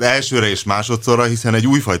embert elsőre és másodszorra, hiszen egy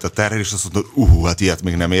újfajta terhelés, azt mondod, hát ilyet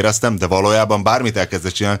még nem éreztem, de valójában bármit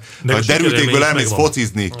elkezdesz csinálni, ha derültékből elmész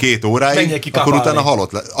focizni 2 óráig, akkor utána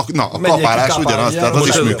halott le. A kapálás ugyanaz, tehát az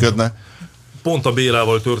is működne. Pont a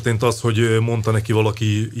Bélával történt az, hogy mondta neki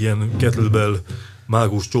valaki ilyen kettlebell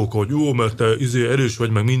mágus csóka, hogy jó, mert te erős vagy,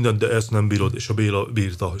 meg mindent, de ezt nem bírod, és a Béla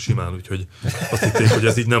bírta simán, úgyhogy azt hitték, hogy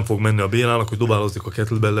ez így nem fog menni a Bélának, hogy dobálózik a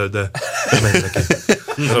kettlebell-lel, de megy neki.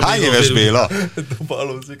 Hány éves Béla?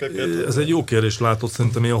 Dobálózik a kettlebell. Ez egy jó kérdés, látod,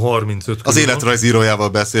 szerintem ilyen 35 Az életrajzírójával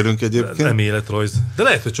beszélünk egyébként. Nem életrajz, de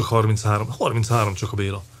lehet, hogy csak 33 csak a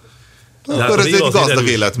Béla. De akkor ez egy gazdag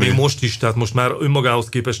életmű. Még most is, tehát most már önmagához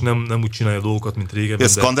képest nem úgy csinálja a dolgokat, mint régebben.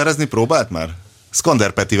 Skanderezni próbált már?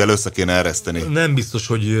 Skander Petivel össze kéne ereszteni. Nem biztos,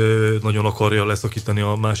 hogy nagyon akarja leszakítani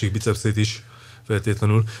a másik bicepszét is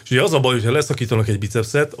feltétlenül. És ugye az a baj, hogyha leszakítanak egy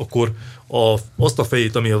bicepszet, akkor azt a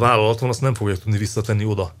fejét, ami a vállalat van, azt nem fogják tudni visszatenni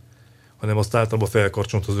oda, hanem azt általában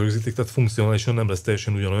felkarcsonthoz rögzítik, tehát funkcionálisan nem lesz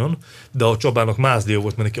teljesen ugyanolyan, de a Csabának mázlia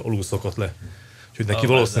volt, mert neki alul szakadt le. Úgyhogy neki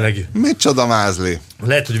valószínűleg... Micsoda mázli?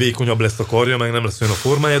 Lehet, hogy vékonyabb lesz a karja, meg nem lesz olyan a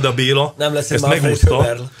formája, de a Béla nem lesz ezt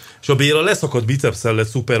megúszta. És a Béla leszakadt bicepsszel lett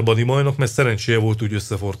szuperbody bajnok, mert szerencséje volt, úgy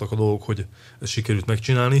összefortak a dolgok, hogy ezt sikerült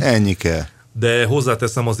megcsinálni. Ennyike. De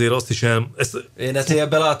hozzáteszem azért azt is Én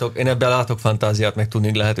ebben látok fantáziát, meg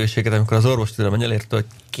tudnék lehetőséget, amikor az orvos tudom elérte, hogy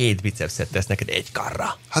 2 bicepszet tesz neked egy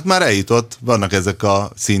karra. Hát már eljutott, vannak ezek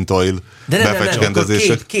a szintoil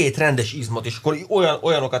befecskendezések. De két rendes izmot, és akkor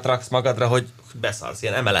olyanokat raksz magadra, hogy beszarsz,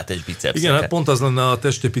 ilyen emeletes bicepszeket. Igen, hát pont az lenne a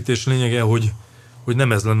testépítés lényege, hogy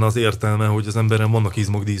nem ez lenne az értelme, hogy az emberen vannak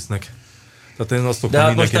izmok dísznek. Tehát én azt szoktam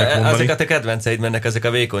mindenkinek mondani. Ezek a te kedvenceid mennek, ezek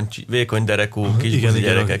a vékony derekú kis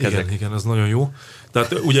gyerekek. Igen, ez nagyon jó.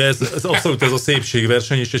 Tehát ugye ez abszolút ez a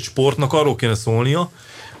szépségverseny, és egy sportnak arról kéne szólnia,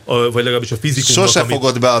 vagy legalábbis a fizikumnak. Sose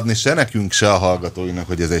fogod beadni se nekünk, se a hallgatóinak,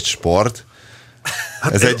 hogy ez egy sport.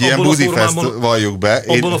 Hát ez egy ilyen buzifest, valljuk be.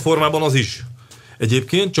 Abban a formában az is.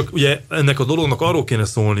 Egyébként csak ugye ennek a dolognak arról kéne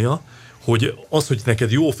szólnia, hogy az, hogy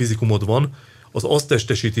neked jó fizikumod van, az azt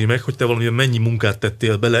testesíti meg, hogy te valamilyen mennyi munkát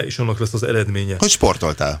tettél bele, és annak lesz az eredménye. Hogy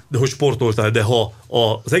sportoltál. De ha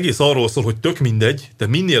az egész arról szól, hogy tök mindegy, te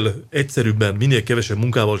minél egyszerűbben, minél kevesebb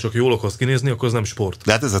munkával csak jól akarsz kinézni, akkor az nem sport.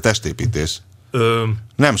 De hát ez a testépítés.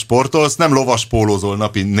 Nem sportolsz, nem lovaspólózol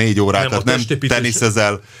napi 4 órákat, nem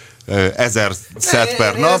teniszezel 1000 szett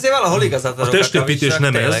per nap. Ezért valahol igazat a testépítés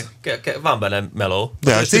nem ez. Van benne meló.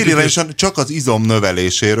 De a célirányosan csak az izom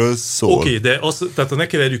növeléséről szól. Oké, de tehát ne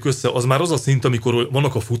keverjük össze, az már az a szint, amikor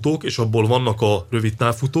vannak a futók, és abból vannak a rövid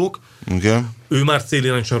távfutók. Igen. Ő már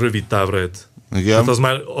célirányosan rövid távra edz. Igen. Tehát az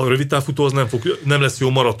már a rövid távfutó az nem lesz jó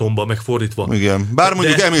maratonba, megfordítva. Igen. Bár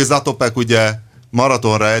mondjuk Emil Zatopek ugye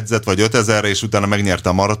maratonra edzett, vagy 5000-re, és utána megnyerte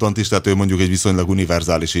a maratont is, tehát ő mondjuk egy viszonylag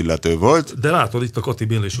univerzális illető volt. De látod, itt a Kati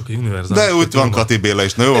Béla is aki univerzális. De úgy van Kati Béla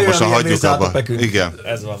is, na jó, most hagyjuk abba. Igen.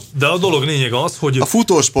 Ez van. De a dolog lényeg az, hogy... A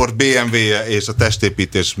futósport BMW-je és a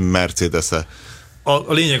testépítés Mercedes-e.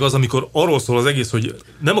 A lényeg az, amikor arról szól az egész, hogy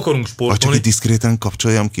nem akarunk sportolni... Csak így diszkréten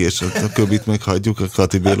kapcsoljam ki, és a köbit még hagyjuk a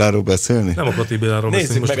Kati Béláról beszélni? Nem a Kati Béláról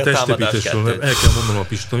beszélni, most a testépítésről, mert el kell mondanom a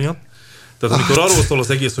Pistonia. Tehát amikor arról szól az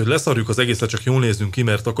egész, hogy leszarjuk az egészet, csak jól nézzünk ki,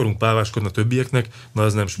 mert akarunk páváskodni a többieknek, na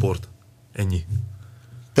ez nem sport. Ennyi.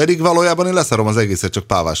 Pedig valójában én leszarom az egészet, csak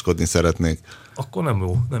páváskodni szeretnék. Akkor nem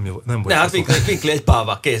jó. Ne, hát Vinkli egy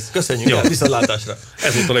páva, kész. Köszönjük el, viszontlátásra.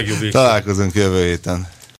 Ez volt a legjobb végig. Találkozunk jövő héten.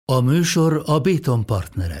 A műsor a Béton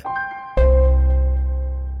partnere.